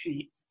what to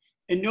paint.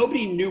 and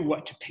nobody knew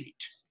what to paint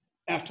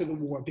after the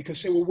war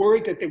because they were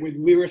worried that they would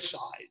lyricize.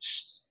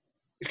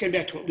 It's getting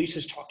back to what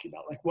Lisa's talking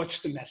about, like what's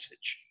the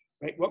message,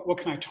 right? What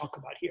can I talk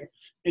about here?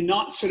 And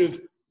not sort of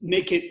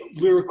make it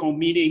lyrical,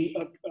 meaning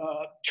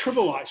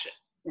trivialize it,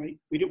 right?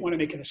 We didn't want to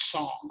make it a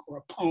song or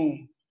a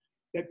poem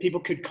that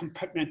people could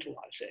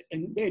compartmentalize it.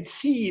 And they had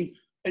seen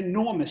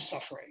enormous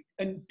suffering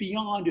and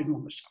beyond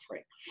enormous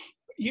suffering.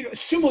 You know,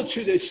 similar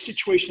to the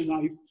situation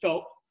I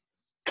felt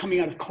coming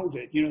out of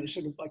COVID, you know,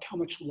 sort of like how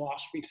much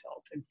loss we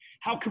felt and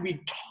how could we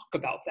talk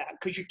about that?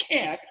 Because you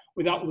can't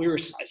without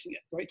lyricizing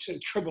it, right? Sort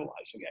of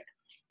trivializing it.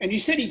 And he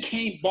said he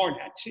came,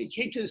 Barnett, so he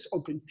came to this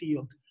open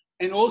field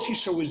and all he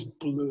saw was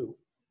blue.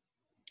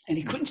 And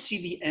he couldn't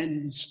see the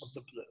ends of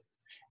the blue.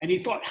 And he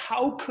thought,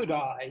 how could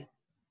I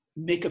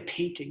make a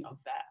painting of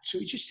that? So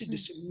he just did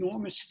this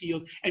enormous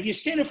field. And if you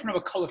stand in front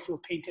of a color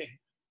field painting,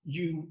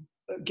 you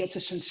get the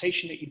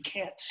sensation that you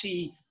can't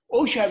see.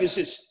 All you have is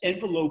this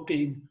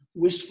enveloping,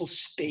 wistful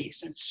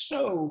space. And it's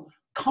so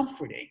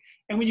comforting.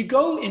 And when you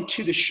go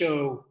into the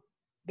show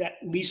that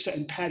Lisa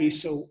and Patty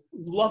so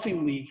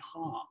lovingly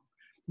hung,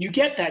 you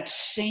get that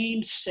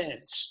same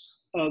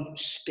sense of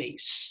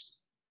space,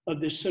 of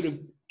this sort of,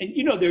 and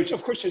you know, there's,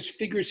 of course, there's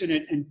figures in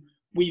it, and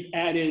we've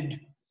added,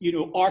 you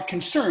know, our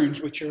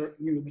concerns, which are,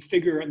 you know, the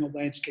figure and the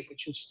landscape,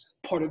 which is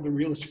part of the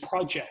realist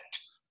project.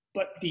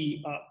 But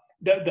the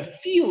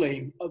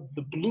feeling of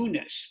the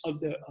blueness of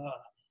the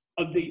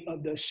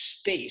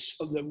space,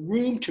 of the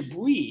room to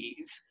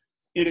breathe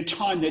in a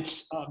time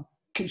that's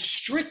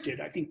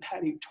constricted. I think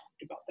Patty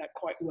talked about that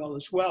quite well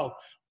as well.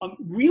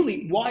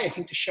 Really why I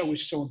think the show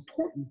is so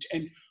important.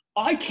 And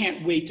I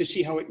can't wait to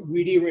see how it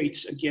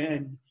reiterates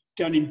again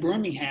done in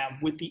Birmingham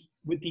with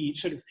the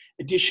sort of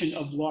addition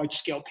of large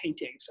scale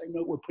paintings. I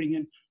know we're putting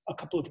in a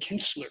couple of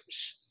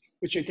Kinslers,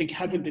 which I think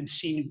haven't been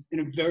seen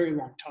in a very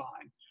long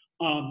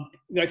time.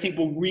 That I think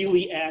will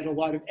really add a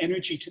lot of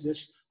energy to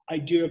this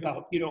idea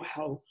about, you know,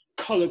 how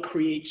color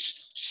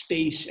creates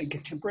space and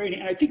contemporary.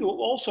 And I think it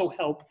will also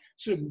help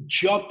sort of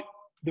jump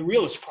the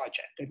realist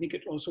project. I think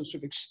it also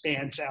sort of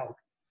expands out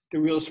the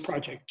realist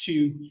project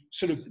to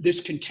sort of this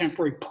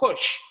contemporary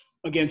push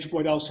against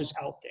what else is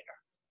out there.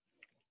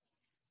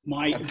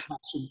 My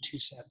 2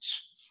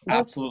 cents.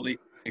 Absolutely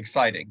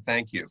exciting.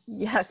 Thank you.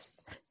 Yes.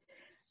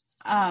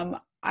 I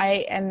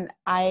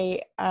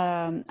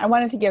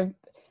wanted to give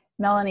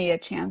Melanie a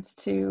chance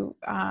to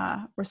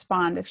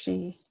respond if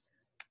she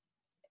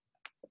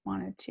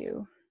wanted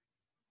to.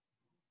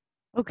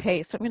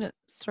 Okay, so I'm going to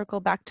circle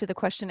back to the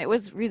question. It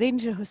was relating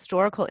to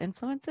historical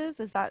influences.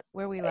 Is that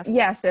where we left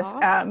yes, if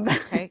off?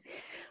 Okay.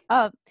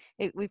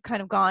 We've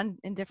kind of gone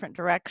in different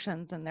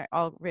directions, and they're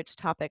all rich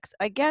topics.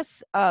 I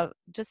guess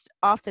just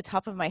off the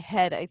top of my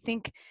head, I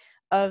think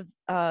of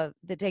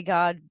the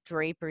Degas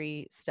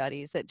drapery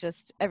studies that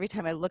just every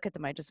time I look at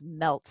them, I just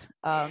melt.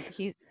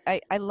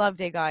 I love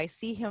Degas. I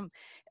see him,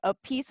 a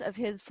piece of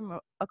his from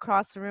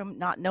across the room,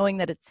 not knowing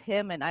that it's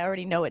him, and I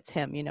already know it's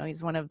him. You know,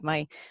 he's one of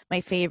my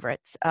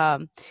favorites.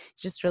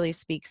 Just really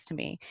speaks to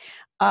me.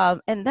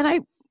 And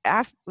then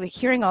after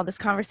hearing all this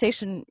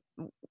conversation,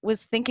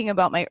 was thinking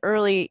about my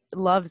early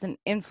loves and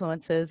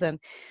influences, and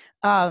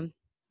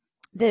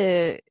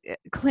the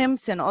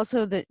Klimt, and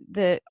also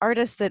the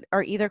artists that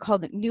are either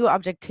called new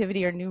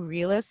objectivity or new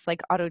realists,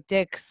 like Otto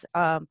Dix,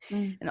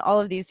 and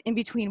all of these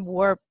in-between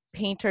war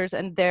painters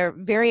and their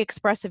very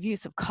expressive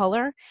use of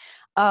color.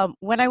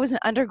 When I was an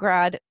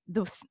undergrad,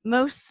 the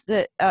most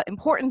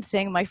important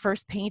thing my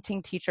first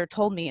painting teacher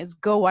told me is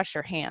go wash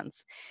your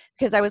hands,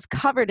 because I was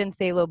covered in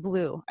phthalo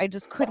blue. I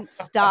just couldn't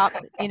stop.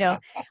 You know,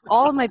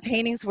 all of my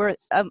paintings were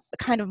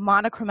kind of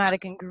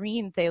monochromatic and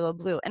green phthalo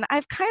blue, and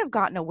I've kind of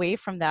gotten away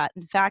from that.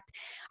 In fact,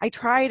 I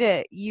try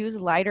to use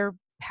lighter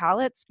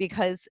palettes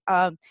because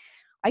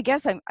I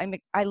guess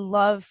I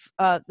love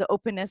the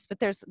openness, but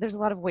there's a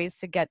lot of ways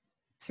to get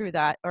through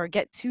that or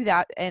get to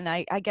that, and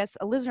I guess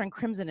alizarin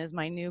crimson is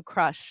my new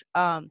crush,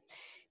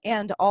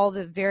 and all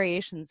the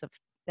variations of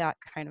that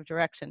kind of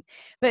direction.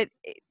 But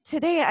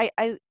today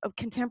I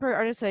contemporary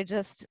artists I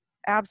just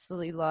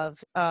absolutely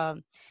love.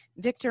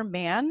 Victor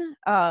Mann,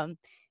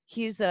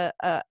 he's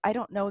I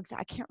don't know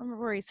exactly, I can't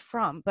remember where he's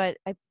from, but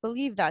I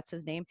believe that's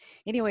his name.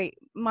 Anyway,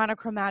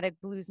 monochromatic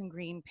blues and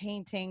green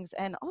paintings,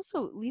 and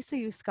also Lisa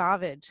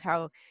Yuskavage,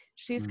 how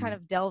she's kind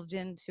of delved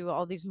into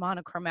all these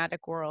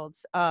monochromatic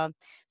worlds.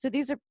 So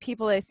these are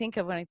people I think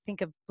of when I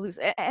think of blues.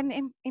 And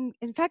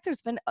in fact,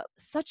 there's been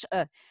such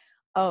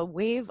a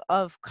wave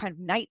of kind of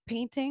night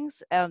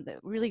paintings,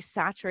 really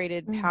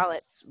saturated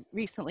palettes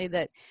recently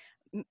that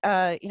you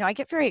know, I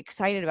get very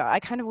excited about. I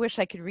kind of wish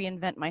I could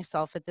reinvent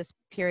myself at this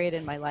period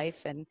in my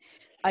life, and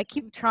I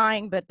keep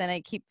trying, but then I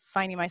keep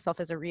finding myself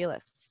as a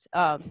realist.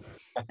 I'm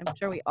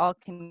sure we all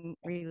can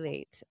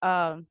relate.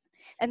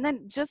 And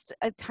then just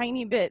a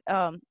tiny bit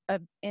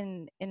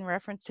in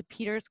reference to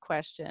Peter's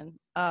question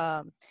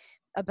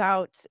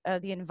about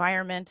the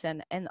environment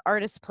and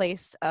artist's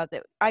place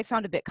that I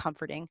found a bit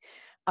comforting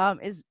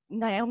is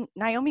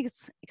Naomi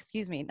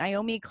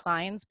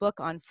Klein's book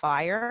on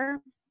fire.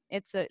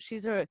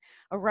 She's a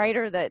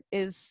writer that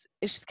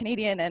she's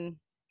Canadian,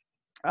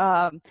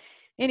 and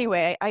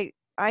anyway,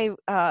 I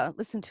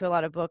listened to a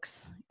lot of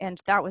books,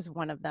 and that was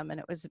one of them, and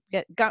it was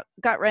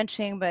gut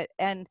wrenching, but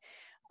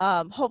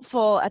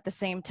hopeful at the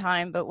same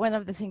time. But one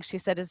of the things she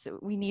said is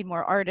that we need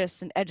more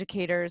artists and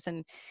educators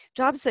and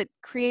jobs that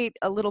create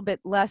a little bit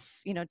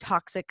less,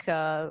 toxic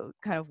kind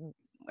of,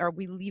 or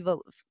we leave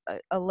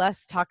a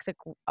less toxic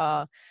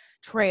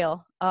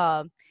trail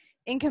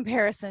in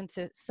comparison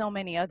to so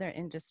many other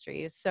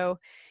industries. So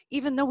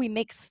even though we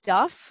make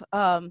stuff,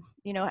 how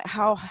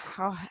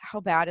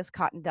bad is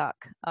cotton duck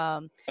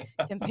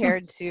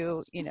compared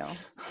to,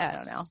 I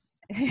don't know.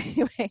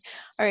 Anyway,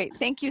 all right.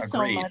 Thank you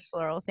so Agreed. much,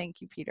 Laurel. Thank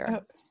you, Peter.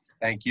 Oh,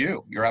 Thank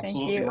you. You're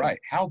absolutely you. right.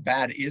 How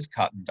bad is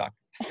cotton duck?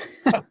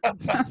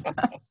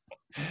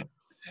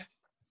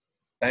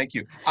 Thank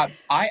you.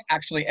 I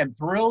actually am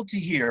thrilled to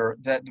hear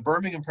that the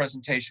Birmingham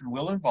presentation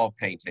will involve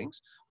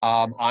paintings.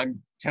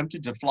 I'm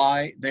tempted to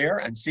fly there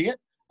and see it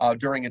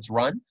during its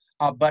run,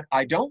 but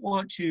I don't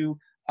want to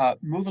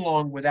move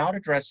along without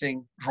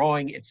addressing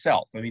drawing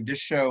itself. I mean, this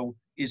show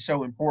is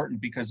so important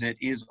because it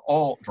is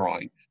all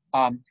drawing.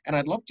 And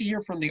I'd love to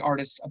hear from the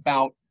artists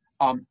about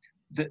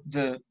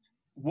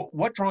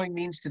what drawing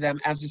means to them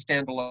as a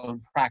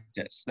standalone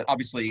practice that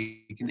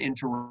obviously can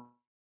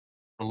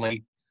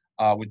interrelate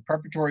with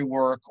preparatory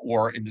work,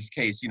 or in this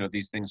case,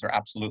 these things are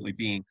absolutely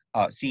being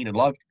seen and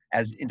loved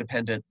as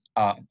independent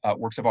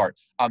works of art.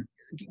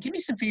 Give me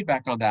some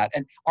feedback on that.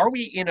 And are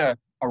we in a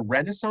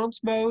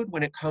renaissance mode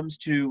when it comes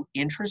to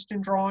interest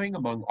in drawing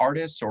among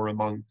artists or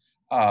among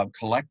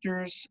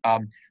collectors?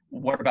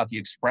 What about the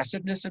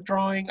expressiveness of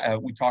drawing?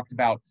 We talked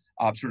about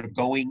sort of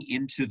going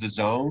into the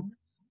zone.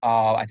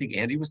 I think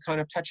Andy was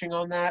kind of touching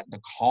on that, the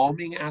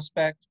calming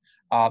aspect.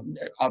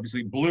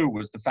 Obviously, blue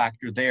was the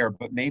factor there,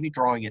 but maybe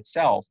drawing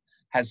itself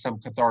has some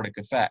cathartic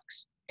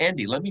effects.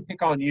 Andy, let me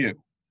pick on you.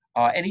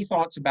 Any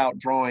thoughts about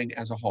drawing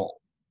as a whole?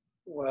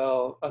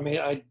 Well, I mean,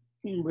 I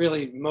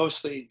really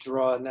mostly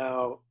draw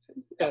now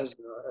as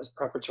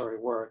preparatory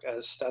work,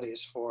 as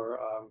studies for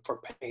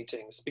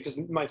paintings, because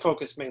my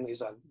focus mainly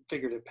is on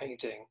figurative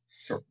painting.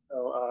 Sure.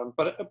 So,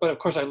 but of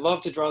course, I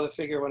love to draw the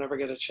figure whenever I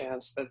get a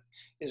chance. That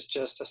is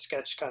just a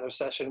sketch kind of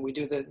session. We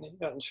do that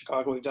in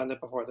Chicago. We've done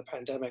it before the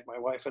pandemic. My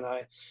wife and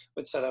I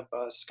would set up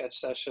sketch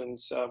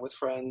sessions with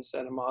friends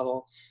and a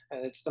model,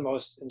 and it's the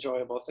most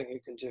enjoyable thing you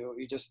can do.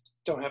 You just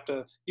don't have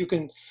to. You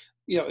can.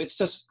 It's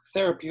just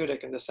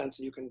therapeutic in the sense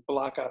that you can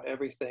block out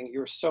everything.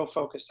 You're so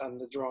focused on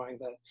the drawing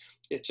that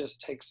it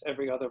just takes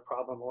every other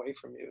problem away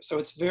from you. So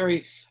it's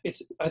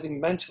I think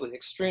mentally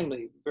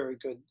extremely very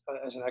good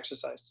as an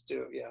exercise to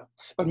do. Yeah.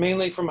 But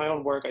mainly for my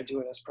own work, I do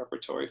it as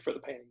preparatory for the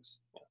paintings.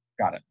 Yeah.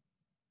 Got it.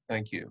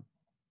 Thank you.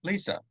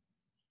 Lisa.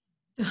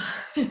 So,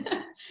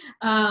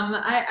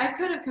 I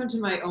kind of come to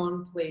my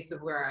own place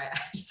of where I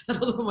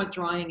settled on what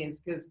drawing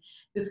is, because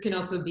this can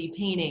also be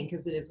painting,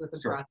 because it is with a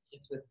brush,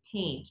 it's with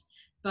paint.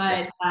 But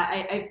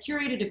yes. I've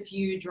curated a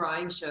few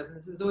drawing shows, and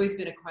this has always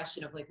been a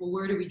question of like, well,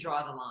 where do we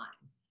draw the line?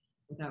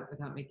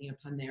 Without making a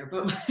pun there,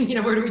 but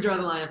where do we draw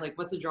the line of like,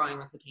 what's a drawing,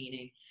 what's a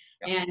painting?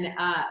 Yeah. And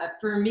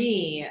for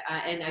me,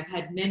 and I've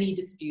had many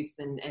disputes,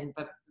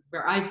 but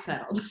where I've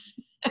settled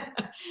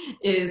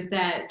is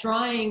that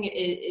drawing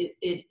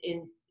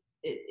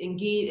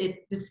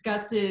it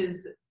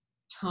discusses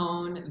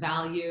tone,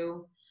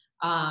 value.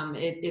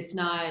 It's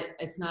not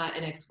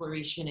an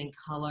exploration in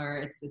color.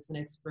 It's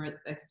an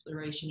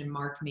exploration in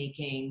mark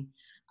making,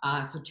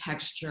 so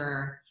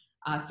texture.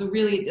 So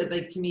really,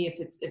 like to me, if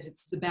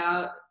it's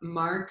about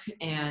mark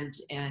and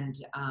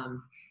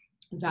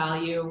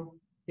value,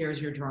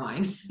 there's your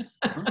drawing.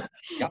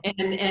 Yeah.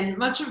 And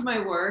much of my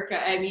work,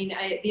 I mean,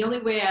 the only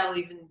way I'll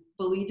even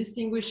fully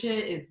distinguish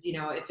it is,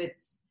 if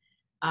it's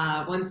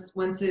once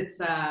it's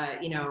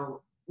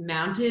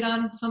mounted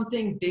on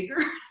something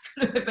bigger.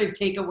 If I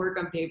take a work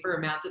on paper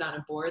and mount it on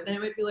a board, then it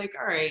might be like,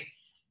 all right,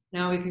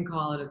 now we can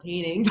call it a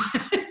painting.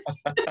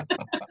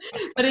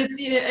 But it's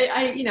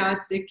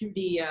it can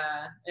be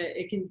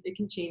it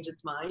can change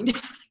its mind.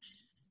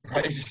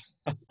 Right.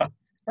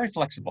 Very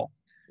flexible.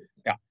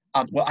 Yeah.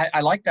 Well, I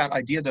like that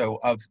idea though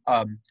of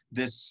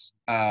this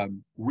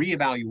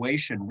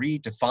reevaluation,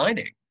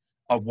 redefining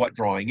of what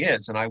drawing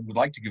is, and I would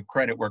like to give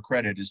credit where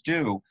credit is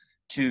due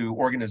to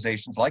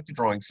organizations like the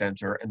Drawing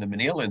Center and the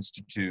Menil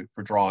Institute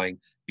for Drawing,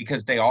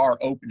 because they are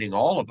opening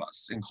all of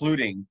us,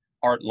 including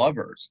art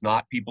lovers,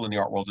 not people in the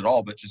art world at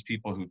all, but just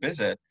people who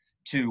visit,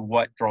 to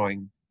what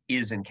drawing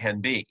is and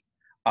can be.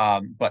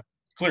 But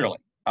clearly,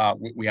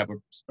 we have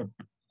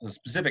a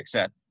specific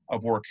set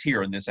of works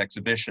here in this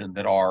exhibition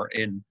that are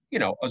in,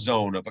 a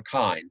zone of a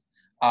kind.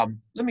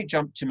 Let me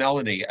jump to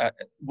Melanie.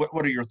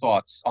 What are your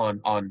thoughts on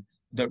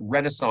the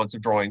renaissance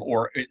of drawing,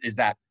 or is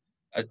that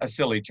a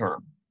silly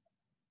term?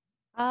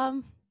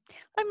 I'm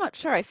not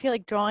sure. I feel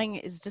like drawing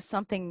is just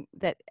something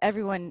that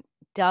everyone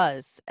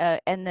does,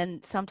 and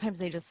then sometimes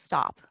they just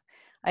stop.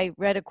 I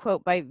read a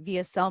quote by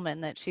Via Selman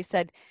that she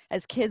said,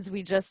 as kids,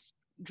 we just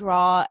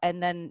draw,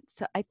 and then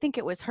so I think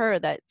it was her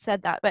that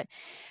said that. But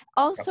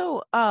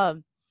also,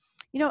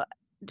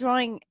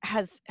 drawing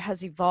has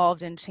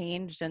evolved and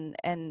changed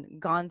and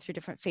gone through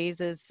different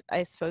phases,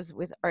 I suppose,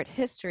 with art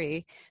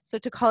history. So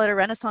to call it a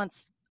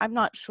renaissance, I'm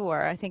not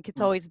sure. I think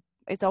it's always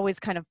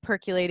kind of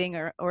percolating,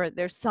 or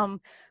there's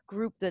some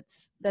group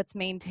that's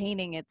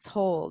maintaining its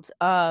hold.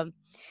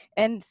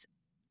 And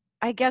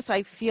I guess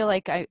I feel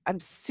like I'm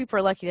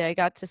super lucky that I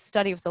got to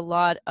study with a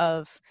lot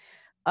of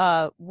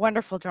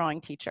wonderful drawing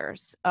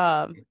teachers.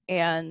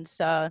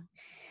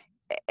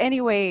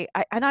 Anyway,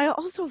 I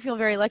also feel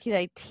very lucky that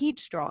I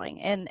teach drawing,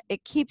 and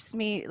it keeps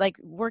me like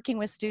working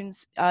with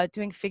students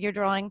doing figure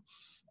drawing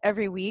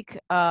every week,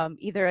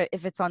 either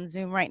if it's on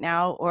Zoom right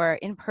now or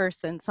in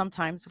person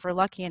sometimes if we're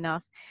lucky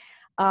enough.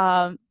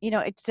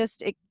 It's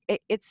just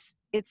it's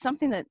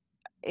something that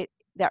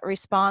that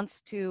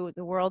response to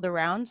the world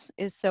around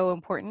is so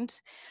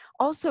important.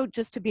 Also,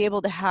 just to be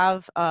able to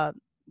have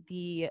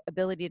the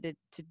ability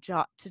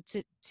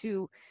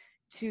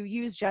to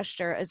use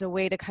gesture as a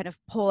way to kind of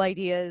pull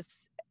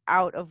ideas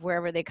out of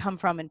wherever they come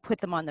from and put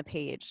them on the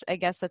page. I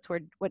guess that's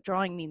what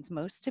drawing means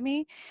most to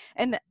me.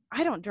 And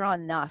I don't draw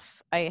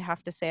enough, I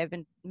have to say. I've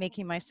been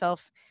making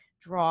myself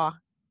draw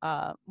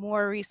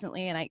more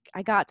recently, and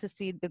I got to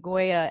see the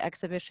Goya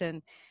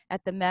exhibition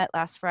at the Met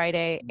last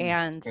Friday,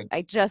 and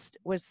I just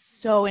was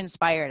so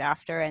inspired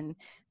after. And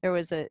there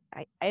was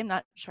I'm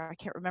not sure, I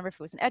can't remember if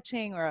it was an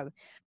etching or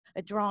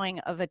a drawing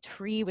of a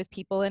tree with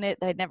people in it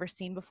that I'd never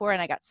seen before,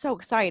 and I got so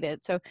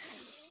excited. So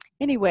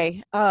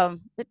anyway,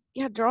 but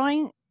yeah,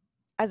 drawing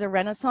as a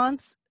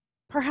renaissance,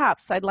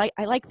 perhaps. I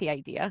like the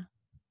idea.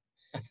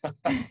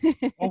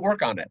 We'll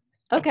work on it.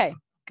 Okay,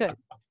 good.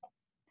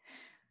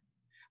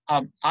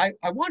 I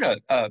want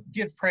to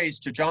give praise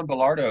to John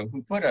Bellardo,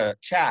 who put a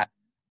chat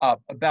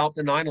up about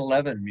the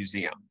 9/11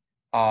 Museum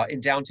in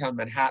downtown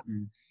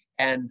Manhattan,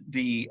 and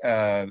the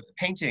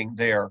painting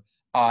there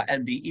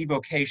and the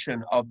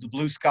evocation of the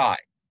blue sky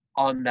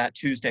on that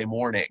Tuesday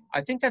morning.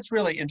 I think that's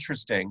really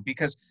interesting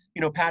because,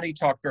 Patty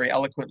talked very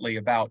eloquently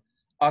about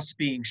us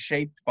being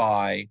shaped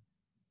by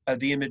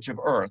the image of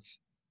Earth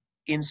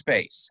in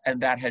space, and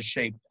that has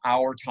shaped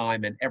our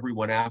time and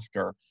everyone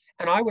after.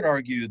 And I would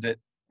argue that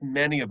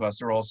many of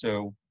us are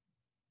also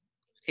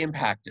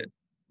impacted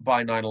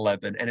by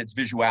 9/11 and its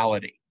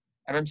visuality.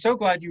 And I'm so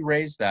glad you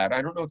raised that.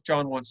 I don't know if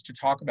John wants to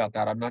talk about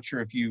that. I'm not sure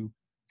if you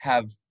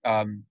have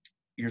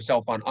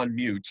yourself on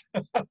unmute.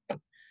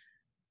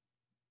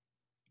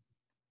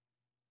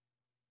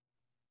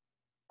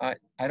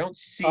 I don't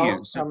see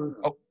you. So,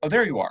 oh,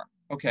 there you are.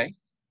 Okay.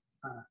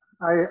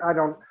 I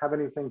don't have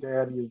anything to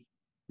add.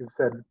 You've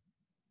said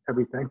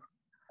everything.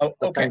 Oh,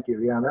 so okay. Thank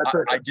you. Yeah,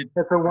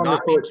 that's a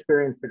wonderful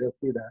experience to go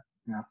see that.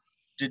 Yeah.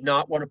 Did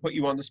not want to put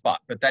you on the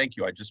spot, but thank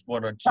you. I just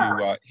wanted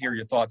to hear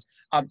your thoughts.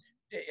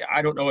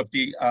 I don't know if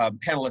the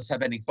panelists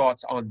have any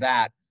thoughts on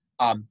that.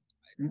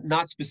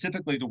 Not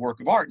specifically the work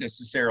of art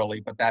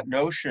necessarily, but that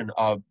notion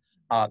of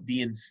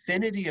the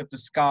infinity of the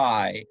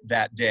sky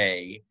that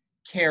day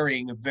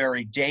carrying a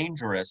very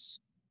dangerous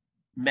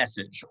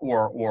message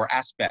or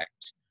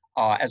aspect,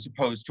 as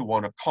opposed to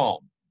one of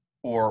calm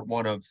or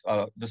one of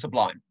the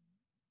sublime.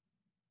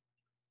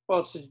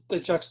 Well, it's the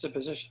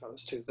juxtaposition of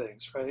those two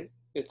things, right?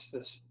 It's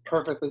this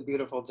perfectly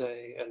beautiful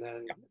day, and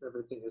then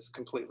everything is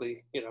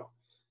completely,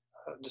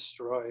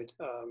 destroyed.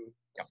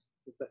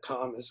 The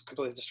calm is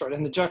completely destroyed,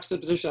 and the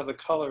juxtaposition of the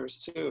colors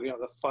too.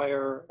 The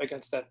fire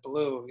against that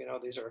blue.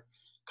 These are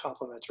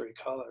complementary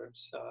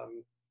colors.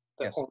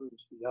 The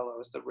orange, the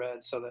yellows, the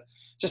reds. So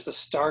just the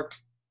stark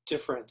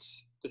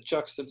difference, the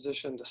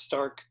juxtaposition, the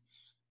stark,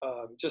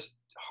 just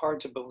hard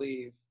to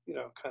believe,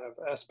 kind of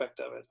aspect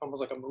of it,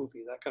 almost like a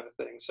movie, that kind of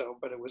thing. So,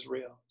 but it was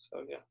real.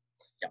 So, yeah.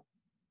 Yeah.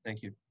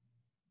 Thank you.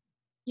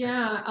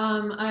 Yeah.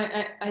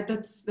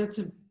 That's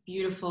a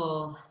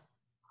beautiful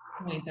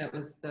point that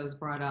was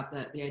brought up,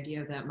 that the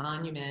idea of that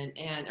monument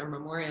and a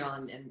memorial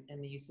and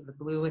the use of the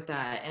blue with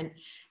that. And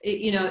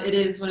it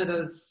is one of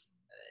those,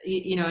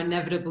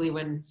 inevitably,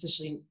 when,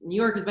 especially New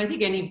Yorkers, but I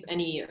think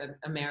any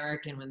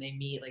American, when they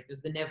meet, like,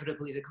 there's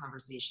inevitably the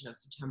conversation of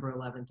September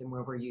 11th and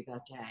where were you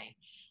that day?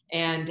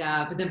 And,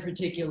 but then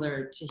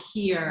particular to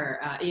hear,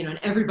 and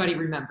everybody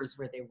remembers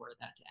where they were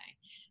that day.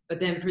 But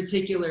then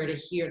particular to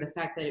hear the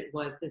fact that it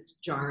was this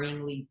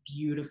jarringly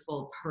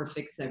beautiful,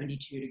 perfect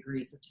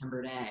 72-degree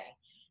September day.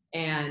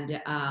 And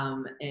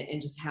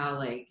just how,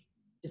 like,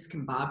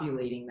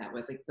 discombobulating that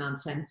was, like,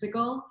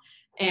 nonsensical.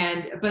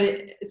 But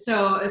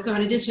so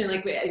in addition,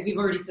 like, we've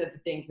already said the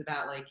things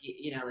about, like,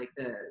 like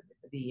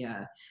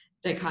the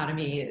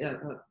dichotomy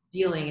of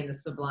feeling in the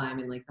sublime,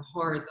 and, like, the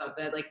horrors of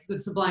that. Like, the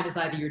sublime is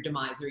either your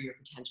demise or your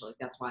potential. Like,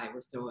 that's why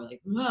we're so,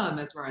 like,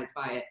 mesmerized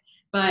by it.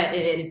 But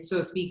it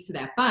so speaks to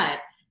that. But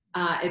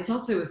it's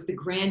also the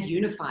grand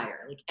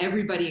unifier. Like,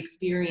 everybody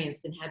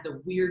experienced and had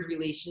the weird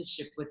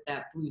relationship with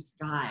that blue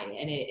sky,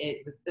 and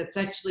that's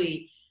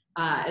actually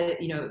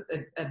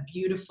a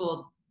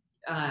beautiful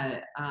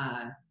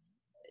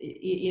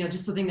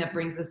just something that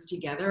brings us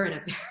together in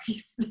a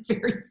very,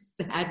 very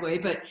sad way.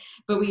 But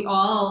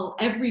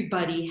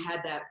everybody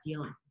had that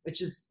feeling,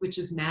 which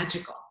is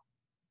magical.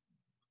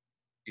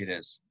 It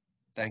is.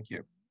 Thank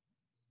you.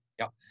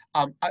 Yeah.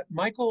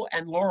 Michael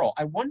and Laurel,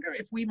 I wonder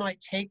if we might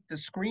take the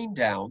screen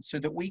down so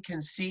that we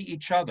can see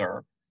each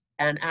other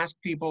and ask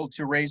people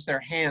to raise their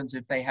hands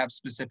if they have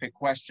specific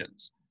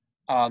questions.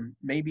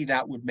 Maybe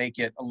that would make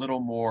it a little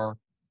more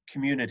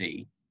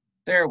community.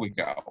 There we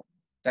go.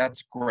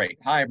 That's great.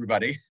 Hi,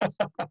 everybody.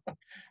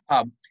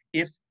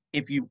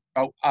 If you,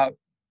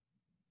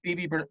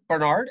 Phoebe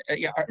Bernard,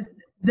 yeah.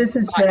 This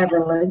is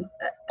Beverly.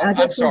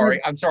 I'm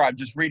sorry. I'm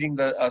just reading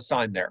the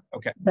sign there.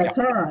 Okay. That's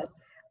all right.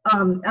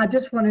 I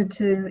just wanted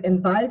to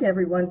invite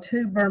everyone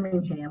to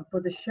Birmingham for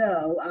the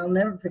show. I'll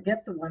never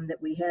forget the one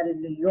that we had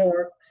in New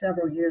York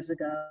several years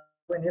ago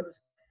when it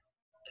was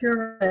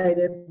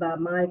curated by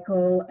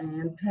Michael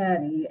and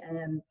Patty,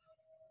 and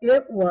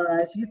it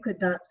was, you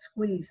could not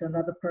squeeze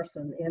another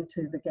person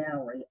into the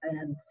gallery.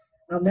 And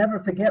I'll never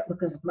forget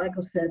because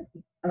Michael said,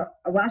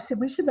 well, I said,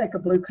 we should make a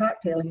blue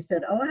cocktail. He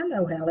said, oh, I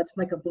know how, let's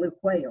make a blue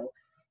whale.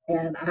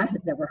 And I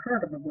had never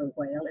heard of a blue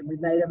whale, and we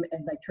made them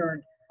and they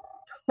turned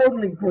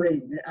totally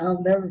green.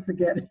 I'll never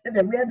forget it.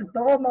 And we had to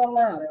throw them all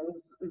out. It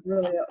was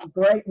really a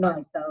great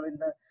night though. And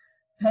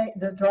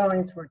the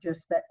drawings were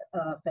just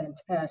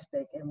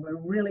fantastic. And we're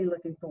really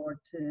looking forward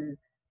to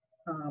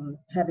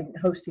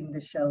hosting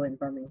the show in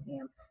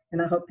Birmingham.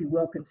 And I hope you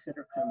will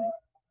consider coming.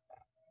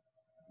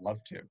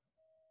 Love to.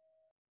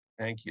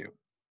 Thank you.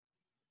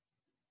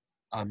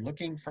 I'm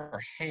looking for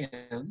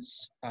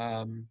hands.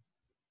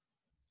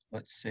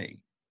 Let's see.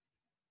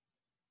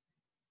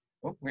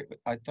 Oh, wait,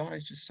 I thought I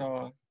just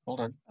saw, hold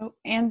on. Oh,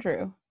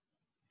 Andrew, I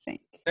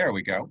think. There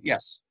we go,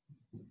 yes.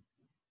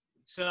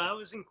 So I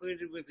was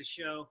included with the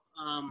show.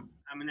 I'm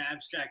an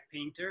abstract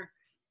painter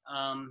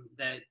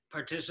that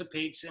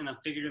participates in a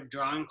figurative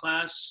drawing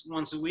class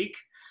once a week.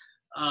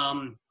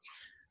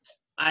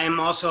 I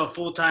am also a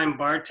full-time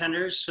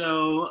bartender,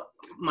 so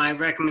my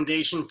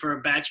recommendation for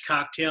a batch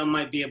cocktail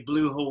might be a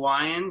Blue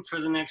Hawaiian for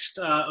the next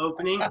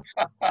opening,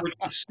 which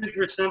is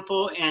super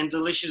simple and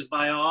delicious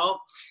by all.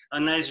 A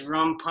nice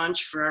rum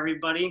punch for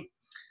everybody.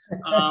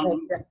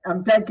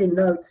 I'm taking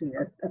notes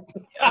here.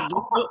 A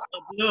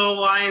Blue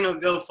Hawaiian will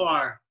go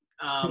far.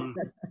 A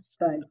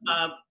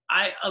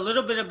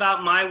little bit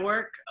about my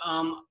work.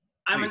 I'm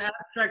an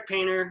abstract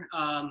painter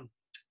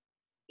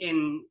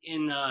in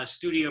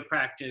studio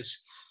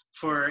practice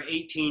for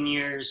 18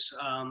 years.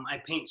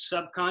 I paint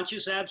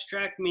subconscious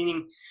abstract,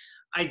 meaning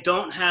I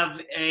don't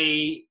have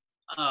a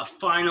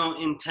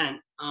final intent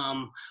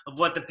of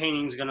what the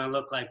painting is going to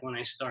look like when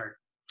I start.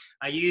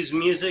 I use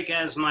music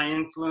as my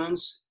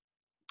influence,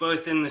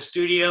 both in the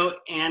studio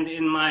and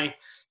in my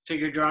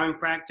figure drawing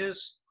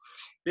practice.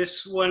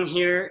 This one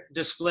here,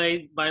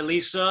 displayed by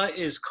Lisa,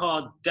 is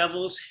called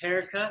Devil's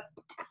Haircut,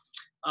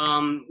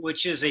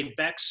 which is a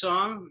Beck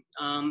song.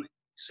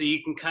 So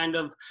you can kind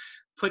of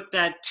put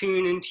that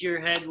tune into your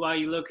head while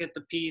you look at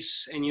the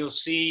piece, and you'll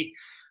see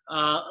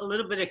a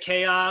little bit of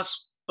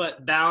chaos,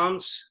 but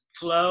balance,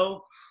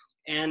 flow,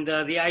 and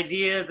the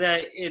idea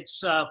that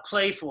it's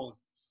playful.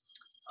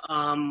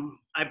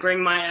 I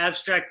bring my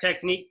abstract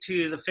technique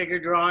to the figure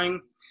drawing.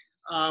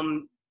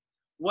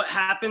 What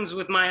happens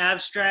with my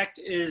abstract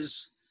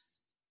is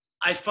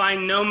I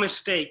find no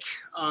mistake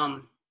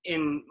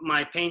in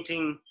my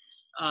painting.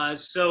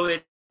 So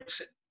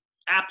it's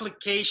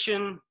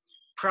application,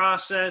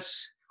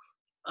 process.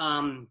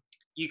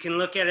 You can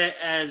look at it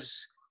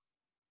as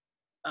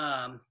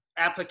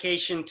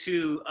application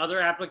to other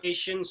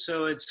applications.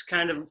 So it's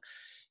kind of,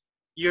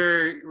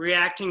 you're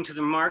reacting to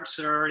the marks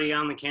that are already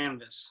on the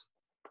canvas.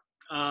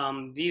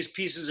 These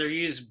pieces are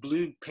used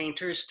blue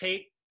painter's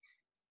tape.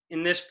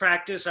 In this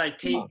practice, I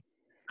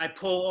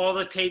pull all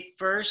the tape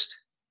first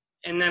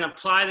and then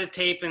apply the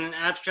tape in an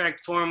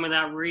abstract form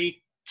without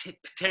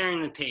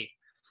tearing the tape.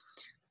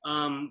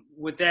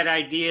 With that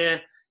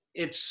idea,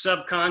 it's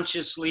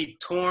subconsciously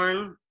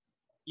torn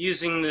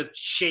using the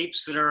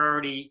shapes that are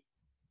already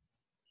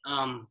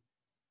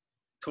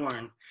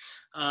torn.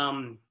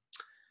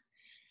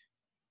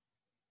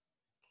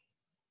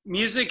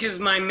 Music is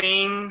my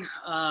main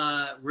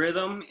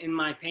rhythm in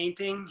my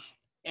painting,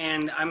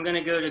 and I'm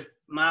gonna go to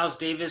Miles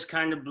Davis,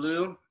 Kind of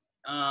Blue,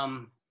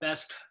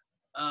 best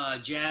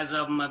jazz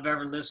album I've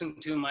ever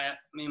listened to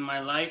in my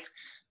life,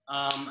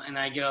 and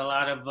I get a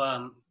lot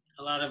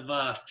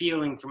of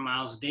feeling from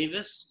Miles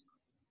Davis.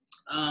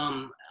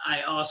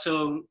 I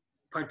also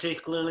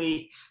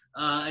particularly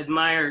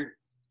admire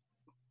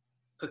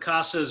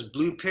Picasso's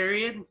Blue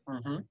Period,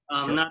 Sure.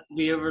 not to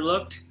be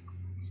overlooked.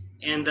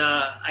 And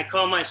I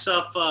call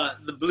myself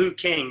the Blue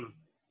King.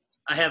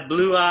 I have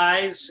blue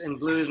eyes, and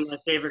blue is my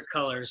favorite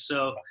color.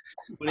 So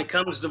when it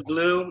comes to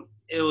blue,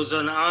 it was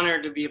an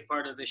honor to be a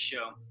part of this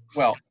show.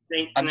 Well,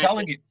 I'm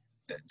telling you,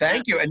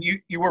 thank you. And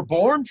you were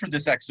born for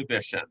this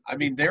exhibition. I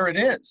mean, there it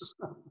is.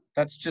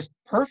 That's just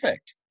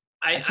perfect.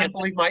 I can't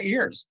believe my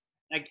ears.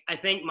 I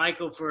thank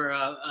Michael for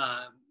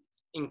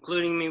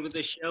including me with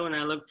the show, and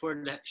I look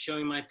forward to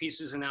showing my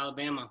pieces in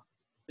Alabama.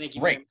 Thank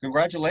you. Great,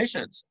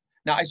 congratulations.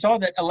 Now, I saw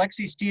that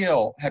Alexi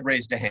Steele had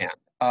raised a hand.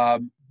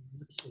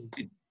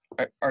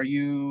 Are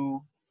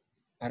you,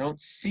 I don't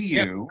see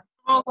you.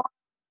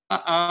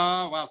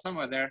 Well,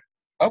 somewhere there.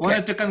 Okay.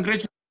 Wanted to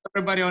congratulate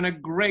everybody on a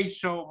great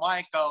show.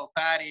 Michael,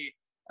 Patty,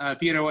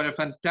 Peter, what a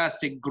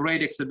fantastic,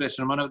 great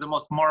exhibition. One of the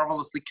most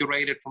marvelously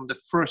curated from the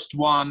first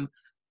one.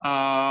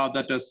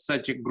 That was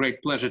such a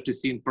great pleasure to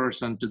see in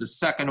person, to the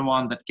second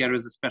one that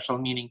carries a special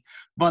meaning.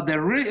 But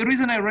the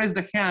reason I raised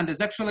the hand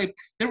is actually,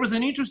 there was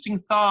an interesting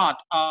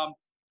thought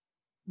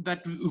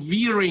that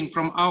veering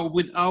from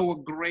our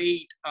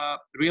great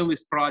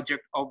realist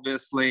project,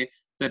 obviously,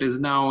 that is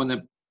now in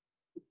an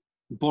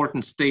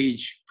important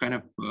stage, kind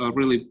of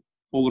really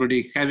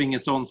already having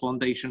its own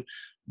foundation,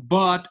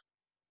 but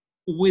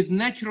with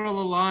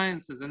natural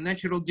alliances and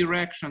natural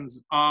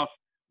directions of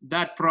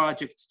that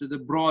project to the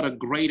broader,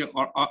 greater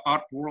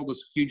art world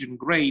is huge and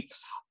great.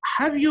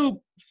 Have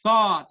you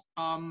thought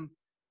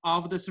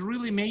of this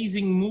really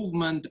amazing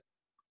movement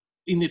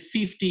in the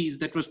 50s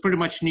that was pretty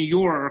much New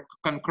York,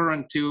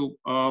 concurrent to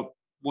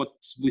what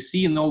we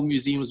see in all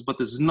museums, but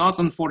is not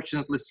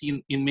unfortunately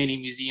seen in many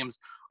museums,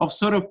 of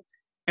sort of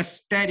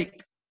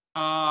aesthetic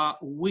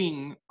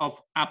wing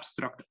of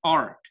abstract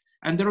art?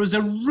 And there was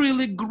a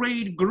really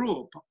great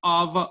group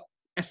of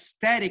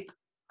aesthetic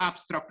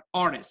abstract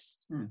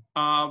artists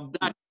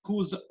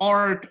whose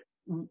art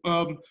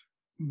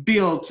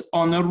built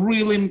on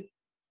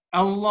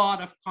a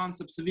lot of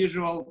concepts,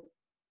 visual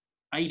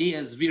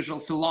ideas, visual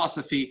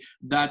philosophy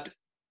that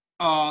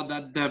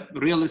the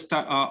realist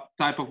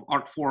type of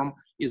art form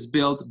is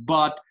built,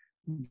 but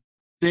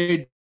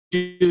they're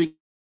doing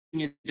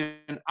it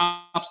in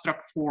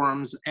abstract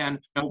forms. And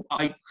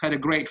I had a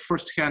great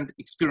firsthand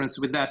experience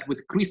with that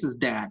with Chris's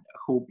dad,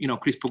 who,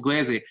 Chris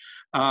Pugliese,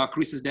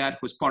 Chris's dad, who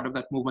was part of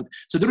that movement.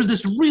 So there is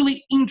this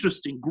really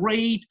interesting,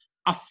 great,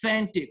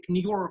 authentic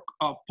New York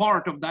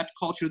part of that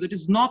culture that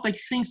is not, I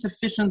think,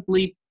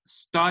 sufficiently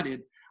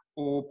studied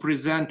or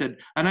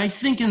presented. And I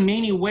think in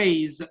many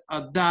ways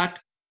that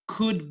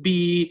could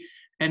be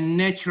a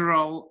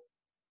natural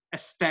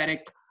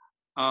aesthetic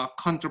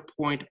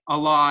counterpoint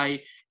ally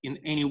in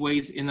any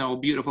ways in our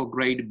beautiful,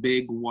 great,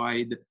 big,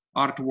 wide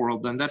art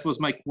world. And that was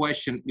my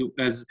question,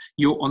 as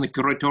you on the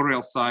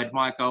curatorial side,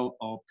 Michael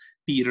or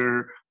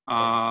Peter,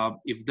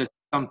 if there's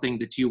something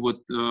that you would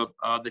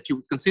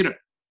consider.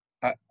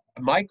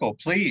 Michael,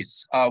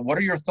 please, what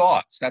are your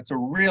thoughts? That's a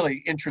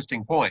really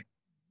interesting point.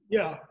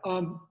 Yeah.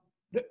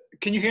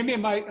 Can you hear me?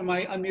 Am I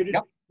unmuted?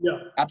 Yep. Yeah.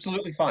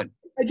 Absolutely fine.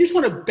 I just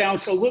want to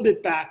bounce a little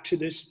bit back to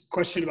this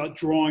question about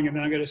drawing, and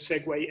then I'm going to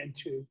segue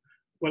into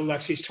what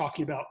Alexi's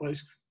talking about.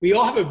 Was we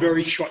all have a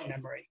very short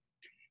memory.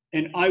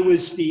 And I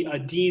was the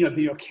dean of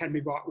the Academy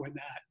of Art when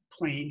that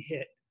plane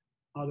hit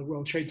the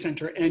World Trade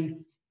Center.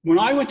 And when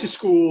I went to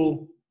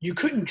school, you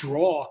couldn't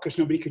draw because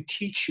nobody could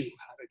teach you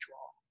how to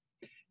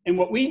draw. And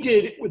what we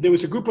did, there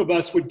was a group of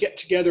us would get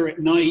together at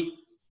night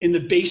in the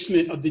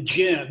basement of the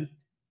gym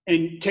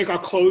and take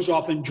our clothes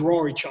off and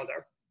draw each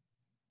other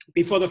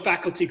before the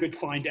faculty could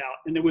find out.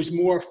 And there was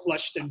more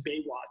flesh than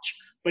Baywatch,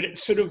 but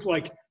it's sort of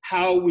like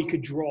how we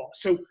could draw.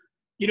 So,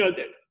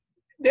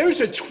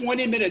 there's a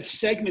 20-minute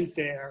segment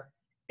there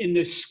in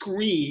the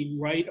screen,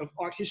 right, of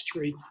art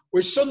history,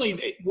 where suddenly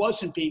it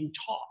wasn't being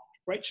taught,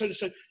 right? So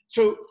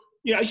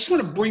I just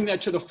want to bring that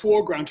to the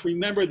foreground to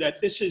remember that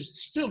this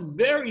is still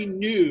very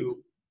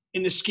new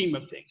in the scheme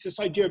of things. This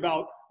idea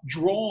about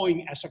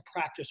drawing as a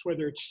practice,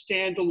 whether it's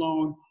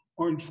standalone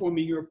or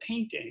informing your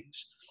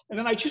paintings. And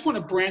then I just want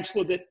to branch a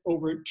little bit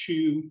over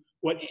to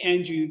what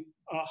Andrew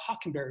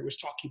Hockenberry was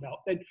talking about.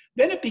 And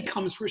then it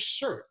becomes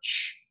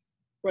research.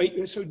 Right,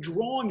 so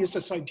drawing is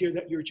this idea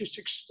that you're just,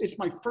 it's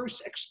my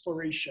first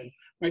exploration,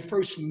 my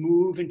first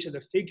move into the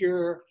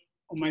figure,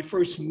 or my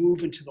first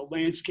move into the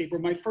landscape, or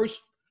my first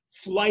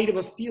flight of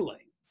a feeling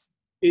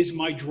is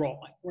my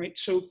drawing, right?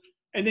 So,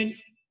 and then,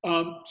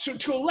 so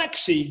to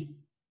Alexi,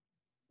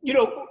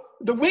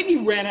 the Whitney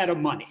ran out of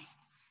money,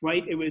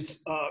 right? It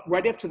was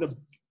right after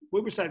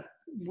what was that,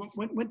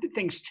 when did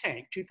things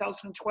tank?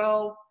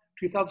 2012,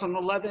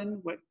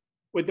 2011,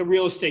 with the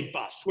real estate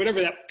bust, whatever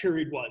that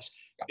period was.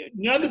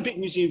 None of the big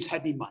museums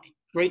had any money,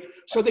 right?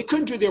 So they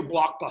couldn't do their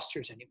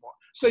blockbusters anymore.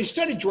 So they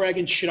started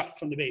dragging shit up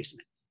from the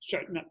basement.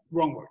 Sorry,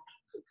 wrong word.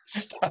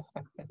 Stuff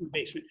from the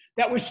basement.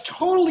 That was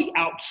totally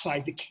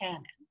outside the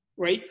canon,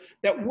 right?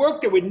 That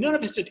work that none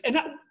of us did. And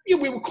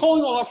we were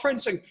calling all our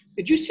friends saying,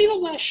 did you see the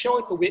last show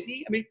at the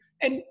Whitney? I mean,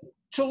 and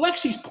to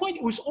Lexi's point,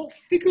 it was all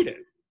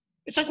figurative.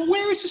 It's like,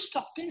 where has this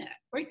stuff been,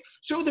 right?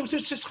 So there was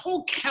this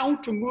whole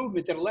counter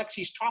movement that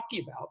Alexi's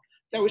talking about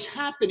that was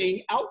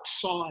happening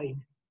outside.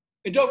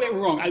 And don't get me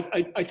wrong,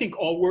 I think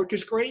all work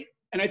is great,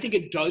 and I think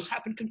it does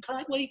happen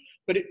concurrently,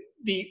 but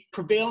the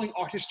prevailing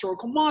art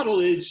historical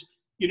model is,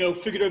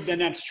 figurative,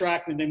 then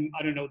abstract, and then,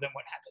 I don't know, then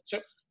what happens. So,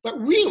 but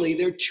really,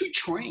 they're two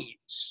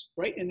trains,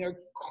 right? And they're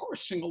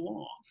coursing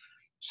along.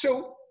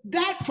 So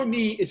that, for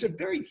me, is a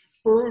very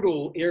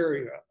fertile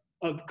area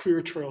of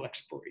curatorial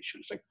exploration.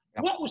 It's like,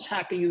 what was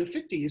happening in the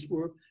 50s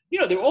were,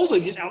 there were also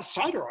these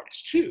outsider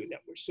artists, too,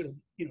 that were sort of,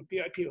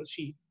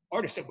 BIPOC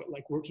artists that were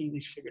like working in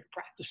these figurative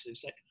practices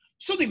that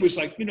something was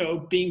like,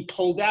 being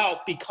pulled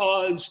out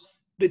because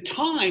the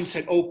times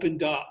had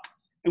opened up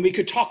and we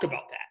could talk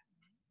about that.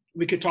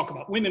 We could talk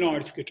about women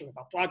artists, we could talk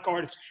about Black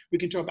artists, we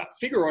can talk about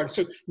figure artists.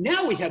 So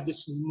now we have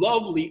this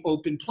lovely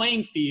open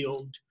playing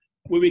field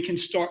where we can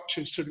start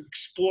to sort of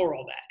explore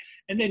all that.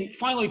 And then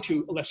finally,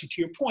 to Alessia,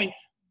 to your point,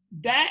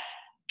 that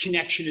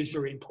connection is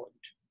very important.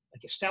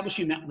 Like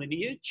establishing that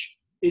lineage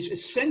is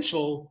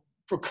essential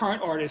for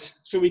current artists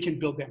so we can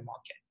build their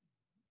market.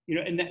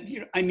 And that,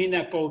 I mean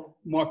that both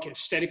market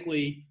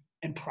aesthetically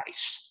and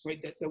price,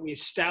 right? That we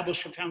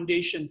establish a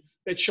foundation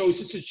that shows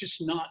this is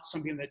just not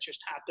something that just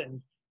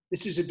happened.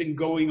 This has been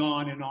going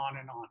on and on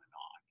and on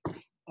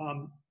and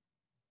on.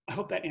 I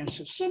hope that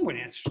somewhat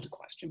answers the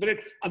question, but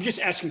I'm just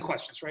asking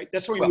questions, right?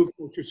 That's how we move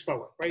cultures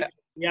forward, right?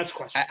 We ask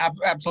questions.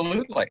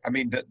 Absolutely. I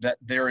mean, that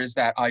there is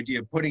that idea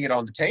of putting it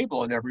on the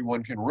table and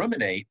everyone can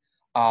ruminate.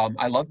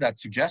 I love that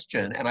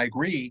suggestion. And I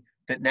agree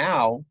that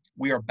now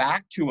we are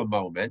back to a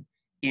moment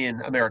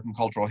in American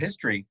cultural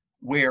history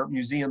where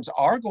museums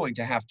are going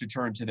to have to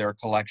turn to their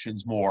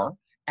collections more,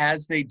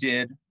 as they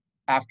did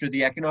after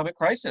the economic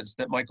crisis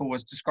that Michael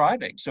was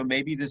describing. So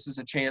maybe this is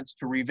a chance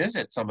to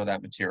revisit some of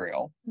that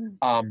material.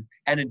 And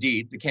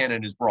indeed, the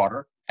canon is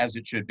broader, as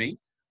it should be.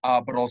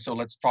 But also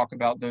let's talk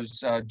about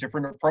those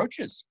different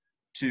approaches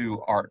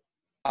to art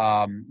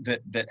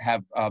that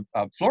have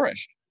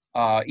flourished,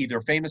 either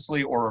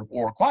famously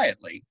or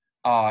quietly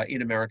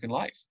in American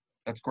life.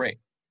 That's great.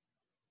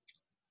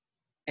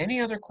 Any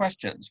other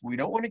questions? We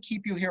don't want to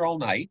keep you here all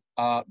night,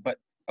 but,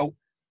 oh,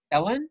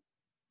 Ellen?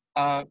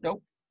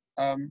 Nope.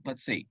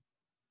 Let's see.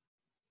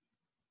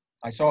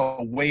 I saw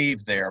a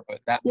wave there,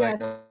 but that might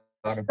not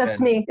have that's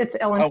been. me. It's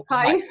Ellen. Oh,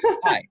 hi.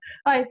 Hi.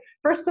 Hi.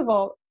 First of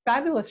all,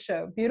 fabulous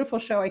show, beautiful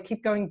show. I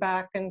keep going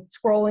back and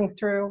scrolling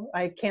through.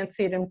 I can't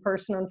see it in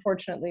person,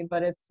 unfortunately,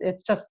 but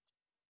it's just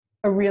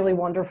a really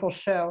wonderful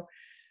show.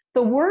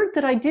 The word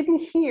that I didn't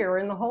hear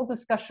in the whole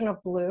discussion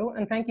of blue,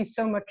 and thank you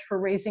so much for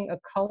raising a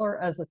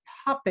color as a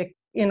topic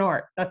in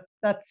art.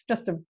 That's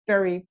just a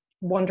very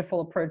wonderful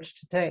approach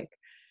to take.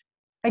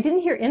 I didn't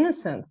hear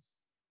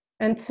innocence.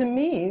 And to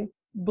me,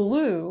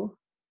 blue,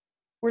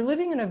 we're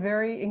living in a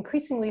very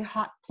increasingly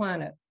hot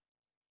planet.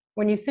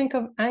 When you think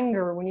of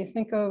anger, when you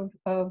think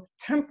of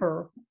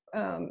temper,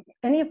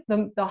 any of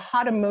the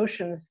hot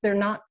emotions, they're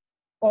not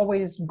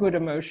always good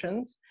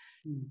emotions.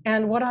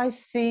 And what I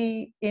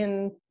see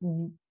in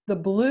the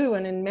blue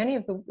and in many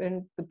of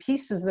the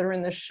pieces that are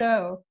in the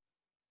show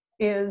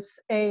is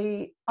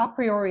a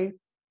priori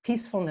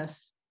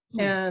peacefulness.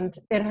 And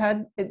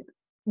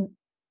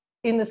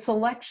in the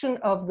selection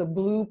of the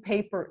blue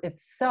paper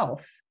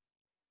itself,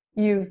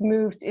 you've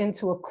moved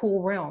into a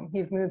cool realm.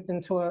 You've moved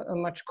into a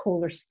much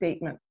cooler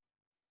statement.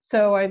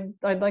 So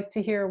I'd like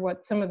to hear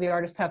what some of the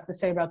artists have to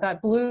say about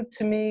that. Blue,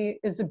 to me,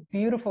 is a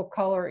beautiful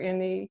color in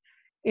the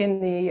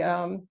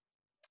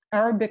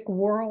Arabic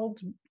world.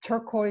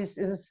 Turquoise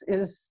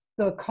is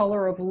the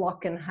color of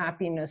luck and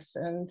happiness.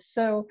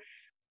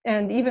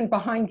 And even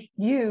behind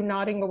you,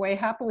 nodding away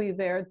happily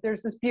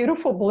there's this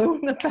beautiful blue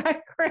in the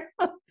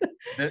background.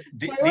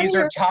 These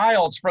are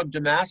tiles from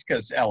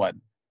Damascus,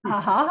 Ellen.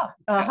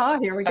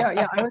 Here we go.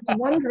 Yeah, I was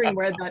wondering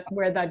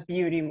where that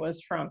beauty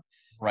was from.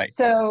 Right.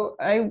 So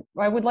I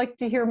would like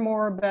to hear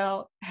more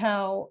about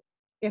how,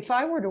 if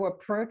I were to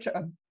approach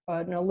an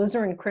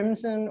alizarin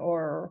crimson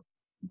or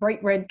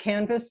bright red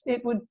canvas,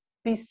 it would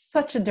be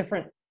such a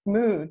different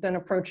mood than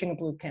approaching a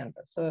blue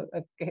canvas, a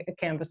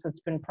canvas that's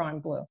been prime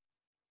blue.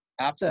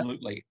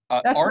 Absolutely.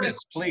 So,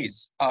 artists,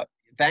 please.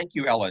 Thank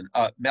you, Ellen.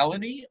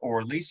 Melanie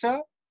or Lisa,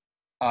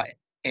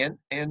 and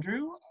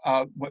Andrew,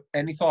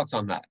 any thoughts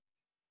on that?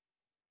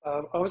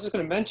 I was just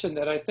going to mention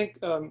that I think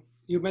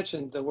you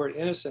mentioned the word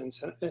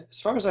innocence. And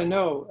as far as I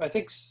know, I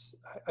think,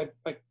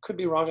 I could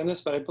be wrong on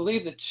this, but I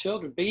believe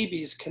that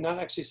babies cannot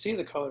actually see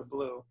the color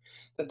blue.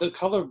 That the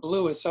color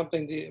blue is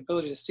something, the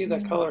ability to see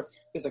that color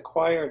is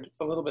acquired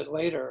a little bit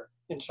later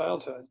in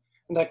childhood.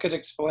 And that could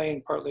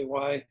explain partly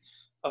why,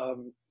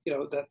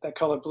 that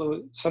color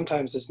blue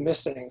sometimes is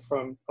missing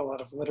from a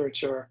lot of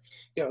literature.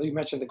 You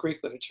mentioned the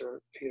Greek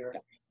literature, Peter.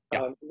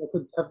 It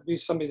could be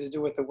something to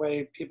do with the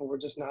way people were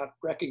just not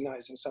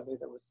recognizing something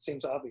that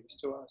seems obvious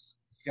to us.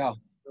 Yeah,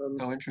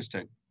 how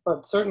interesting.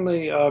 But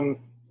certainly, I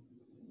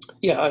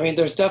mean,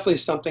 there's definitely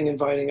something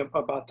inviting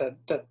about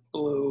that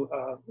blue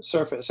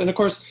surface. And of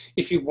course,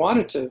 if you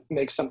wanted to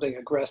make something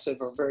aggressive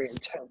or very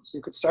intense,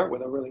 you could start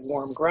with a really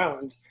warm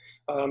ground.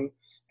 And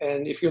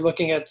if you're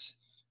looking at,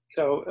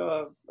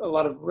 a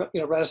lot of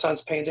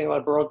Renaissance painting, a lot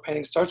of Baroque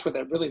painting starts with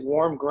that really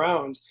warm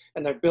ground,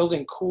 and they're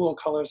building cool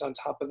colors on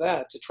top of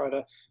that to try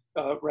to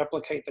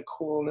replicate the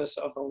coolness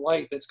of the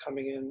light that's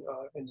coming in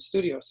the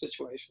studio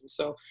situation.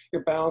 So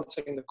you're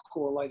balancing the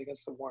cool light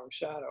against the warm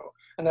shadow,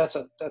 and that's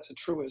a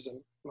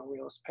truism among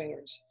realist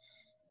painters.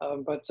 I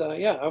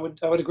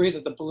would agree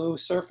that the blue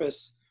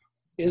surface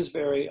is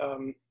very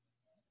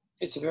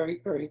it's a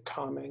very, very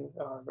calming,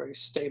 very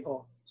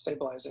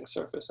stabilizing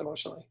surface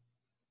emotionally.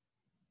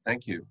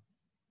 Thank you.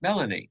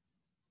 Melanie.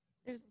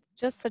 There's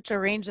just such a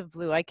range of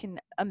blue. I can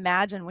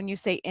imagine when you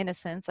say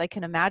innocence, I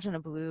can imagine a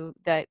blue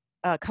that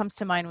comes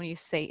to mind when you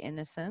say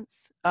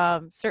innocence,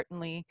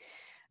 certainly.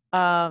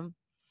 But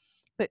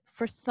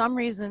for some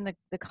reason,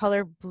 the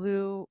color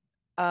blue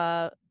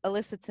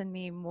elicits in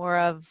me more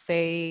of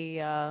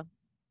a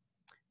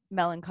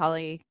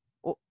melancholy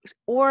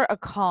or a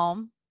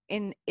calm.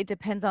 It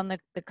depends on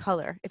the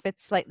color. If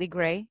it's slightly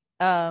gray,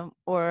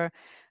 or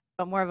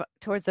more of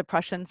towards the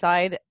Prussian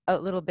side, a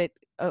little bit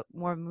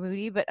more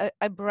moody, but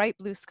a bright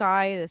blue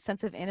sky, the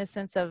sense of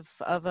innocence of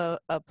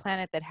a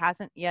planet that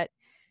hasn't yet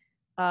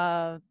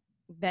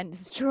been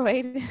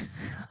destroyed.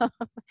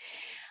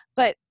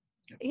 But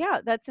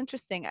yeah, that's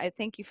interesting. I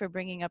thank you for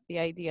bringing up the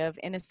idea of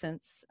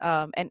innocence,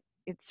 and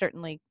it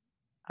certainly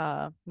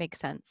makes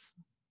sense.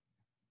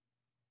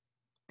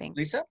 Thanks.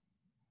 Lisa?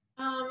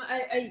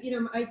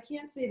 I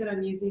can't say that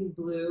I'm using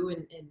blue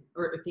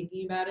or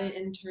thinking about it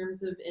in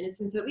terms of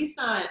innocence, at least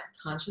not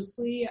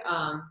consciously.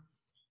 I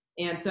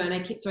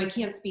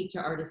can't speak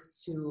to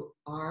artists who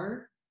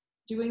are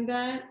doing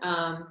that.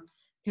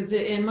 Because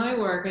in my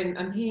work,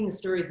 I'm painting the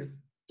stories of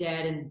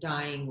dead and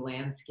dying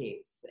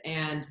landscapes,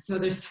 and so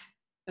that's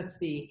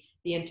the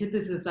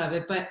antithesis of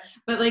it. But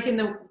like in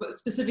the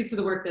specifics of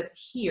the work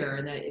that's here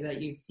and that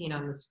you've seen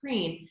on the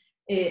screen,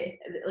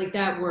 like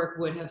that work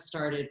would have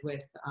started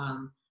with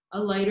a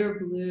lighter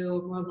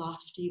blue, more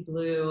lofty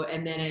blue,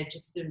 and then it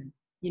just,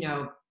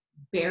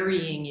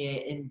 burying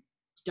it in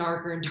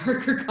darker and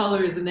darker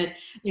colors, and then,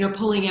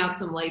 pulling out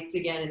some lights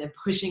again, and then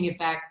pushing it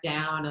back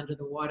down under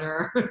the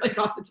water, like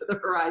off into the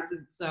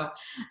horizon. So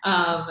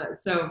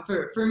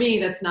for me,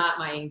 that's not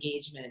my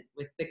engagement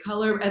with the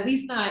color, at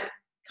least not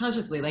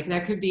consciously. Like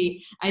that could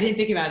be, I didn't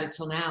think about it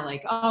till now,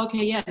 like, oh,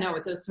 okay, yeah, no,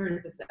 with those sort of,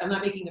 I'm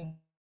not making a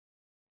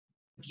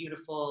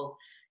beautiful,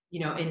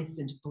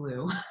 innocent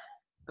blue.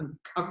 I'm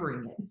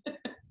covering it.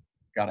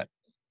 Got it.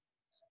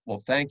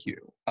 Well, thank you.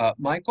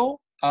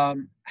 Michael, how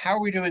are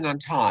we doing on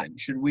time?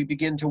 Should we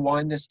begin to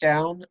wind this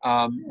down?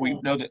 We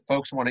know that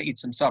folks want to eat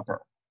some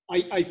supper.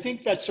 I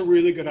think that's a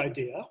really good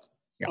idea.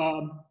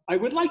 Yeah. I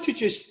would like to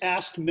just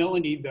ask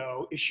Melanie,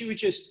 though, if she would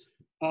just,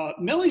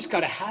 Melanie's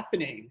got a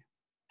happening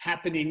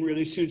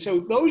really soon.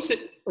 So those that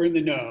are in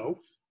the know,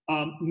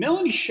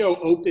 Melanie's show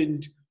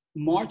opened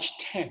March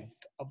 10th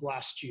of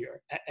last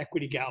year at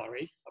Equity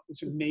Gallery. It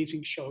was an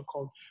amazing show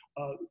called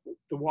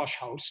The Wash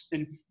House,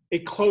 and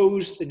it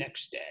closed the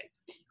next day.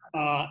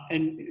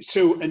 And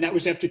that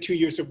was after 2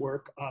 years of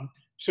work.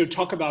 So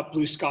talk about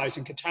blue skies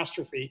and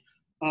catastrophe.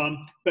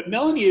 But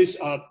Melanie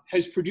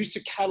has produced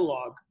a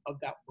catalog of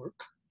that work,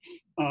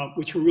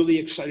 which we're really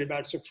excited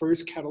about. It's the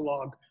first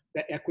catalog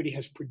that Equity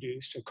has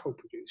produced or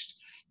co-produced.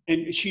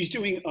 And she's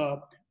doing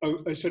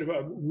a sort of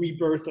a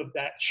rebirth of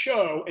that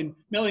show. And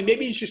Melanie,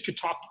 maybe you just could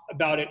talk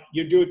about it.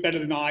 You do it better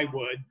than I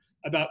would,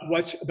 about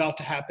what's about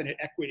to happen at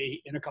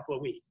Equity in a couple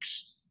of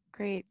weeks.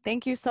 Great.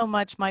 Thank you so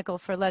much, Michael,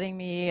 for letting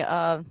me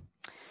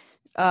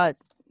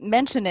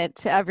mention it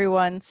to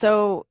everyone.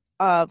 So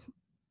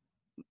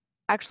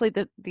actually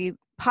the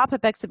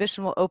pop-up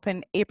exhibition will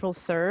open April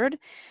 3rd,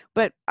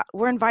 but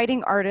we're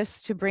inviting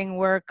artists to bring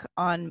work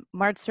on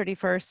March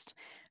 31st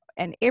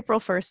and April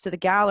 1st to the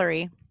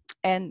gallery,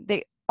 and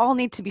they all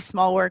need to be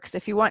small works.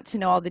 If you want to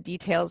know all the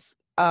details,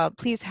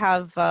 please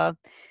have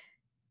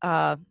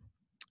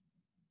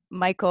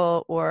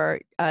Michael or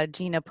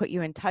Gina put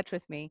you in touch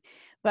with me.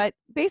 But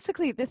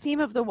basically the theme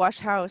of the Wash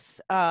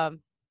House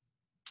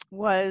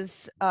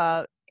was,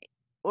 or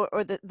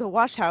the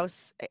Wash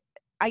House,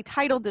 I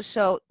titled the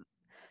show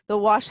The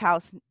Wash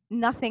House,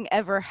 Nothing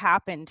Ever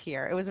Happened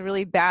Here. It was a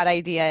really bad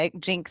idea. It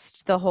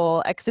jinxed the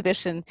whole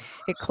exhibition.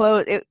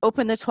 It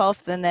opened the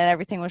 12th, and then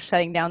everything was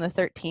shutting down the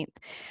 13th.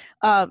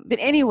 But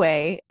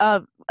anyway,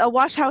 a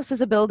wash house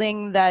is a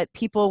building that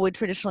people would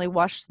traditionally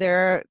wash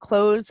their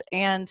clothes,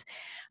 and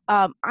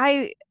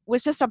I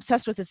was just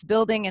obsessed with this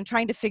building and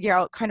trying to figure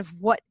out kind of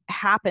what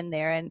happened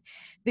there. And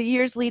the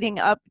years leading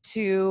up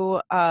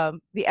to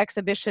the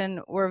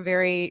exhibition were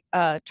very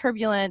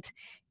turbulent,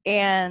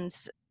 and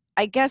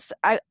I guess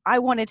I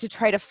wanted to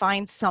try to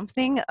find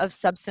something of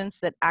substance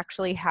that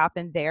actually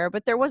happened there,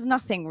 but there was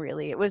nothing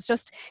really. It was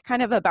just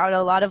kind of about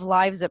a lot of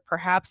lives that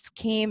perhaps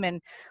came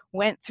and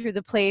went through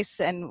the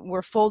place and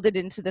were folded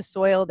into the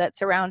soil that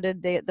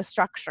surrounded the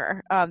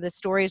structure. The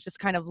story is just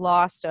kind of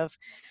lost of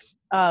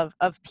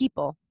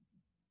people.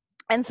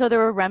 And so there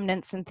were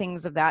remnants and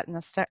things of that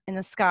in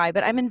the sky.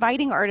 But I'm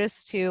inviting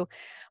artists to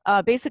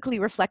basically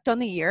reflect on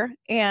the year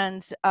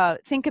and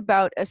think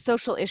about a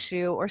social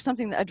issue or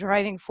something, a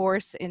driving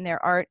force in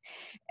their art,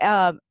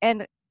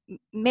 and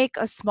make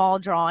a small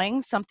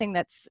drawing, something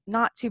that's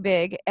not too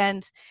big.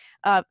 And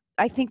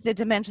I think the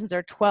dimensions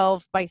are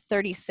 12 by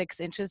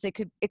 36 inches. It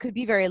could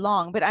be very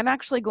long, but I'm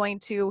actually going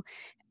to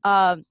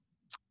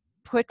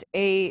put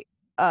a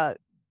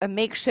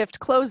makeshift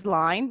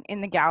clothesline in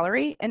the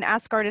gallery and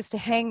ask artists to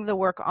hang the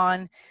work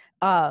on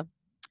the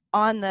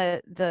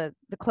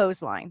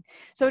clothesline.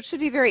 So it should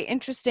be very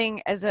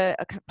interesting as a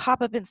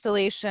pop-up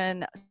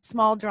installation.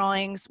 Small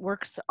drawings,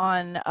 works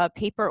on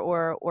paper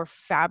or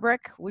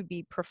fabric would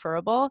be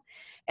preferable.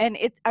 And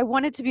I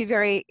want it to be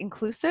very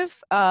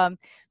inclusive.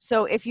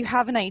 So if you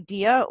have an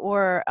idea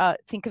or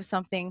think of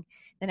something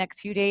the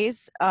next few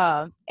days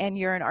and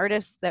you're an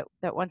artist that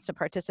wants to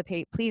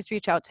participate, please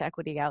reach out to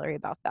Equity Gallery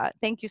about that.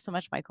 Thank you so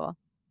much, Michael.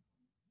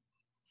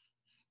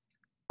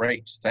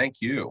 Great.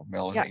 Thank you,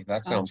 Melanie.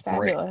 That sounds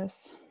great.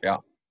 Fabulous. Yeah.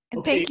 And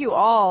Okay. thank you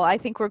all. I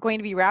think we're going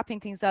to be wrapping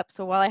things up.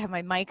 So while I have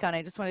my mic on,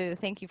 I just wanted to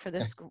thank you for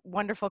this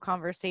wonderful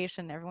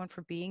conversation, everyone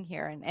for being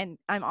here. And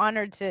I'm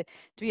honored to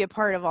be a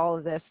part of all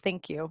of this.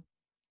 Thank you.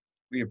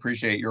 We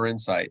appreciate your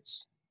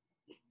insights.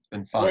 It's been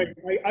All fun.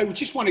 right, I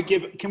just want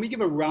to can we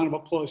give a round of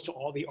applause to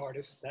all the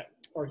artists that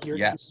are here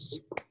Yes.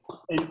 today,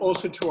 and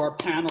also to our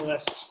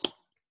panelists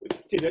who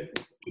did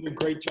a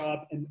great job,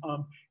 and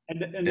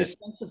the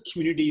sense of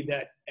community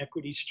that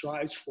equity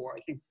strives for,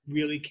 I think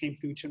really came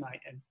through tonight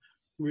and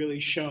really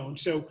shown.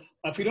 So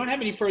if we don't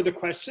have any further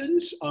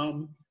questions,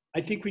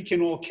 I think we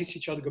can all kiss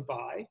each other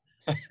goodbye.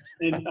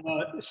 And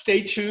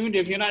stay tuned.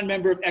 If you're not a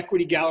member of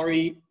Equity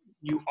Gallery,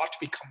 you ought to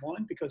become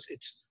one, because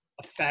it's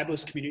a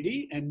fabulous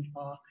community.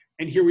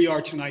 And here we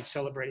are tonight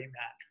celebrating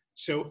that.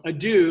 So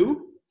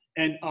adieu,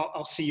 and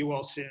I'll see you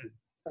all soon.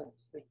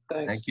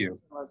 Thanks. Thank you.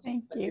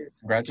 Thank you.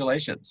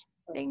 Congratulations.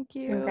 Thank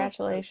you.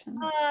 Congratulations.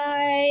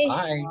 Bye.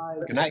 Bye.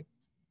 Good night.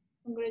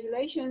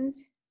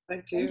 Congratulations.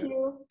 Thank you. Thank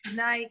you. Good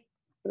night.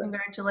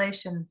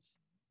 Congratulations.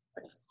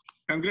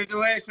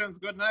 Congratulations.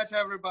 Good night,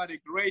 everybody.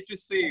 Great to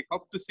see.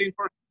 Hope to see you in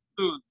person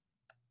soon.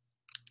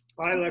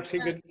 Bye,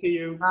 Lexi. Good to see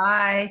you.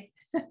 Bye.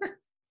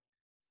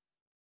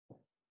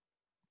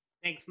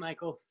 Thanks,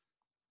 Michael.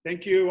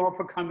 Thank you all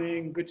for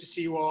coming. Good to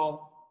see you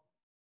all.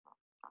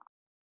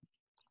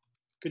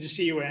 Good to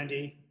see you,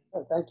 Andy.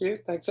 Thank you.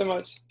 Thanks so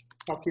much.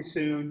 Talk to you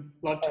soon.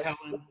 Love to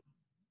Helen.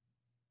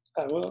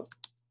 I will.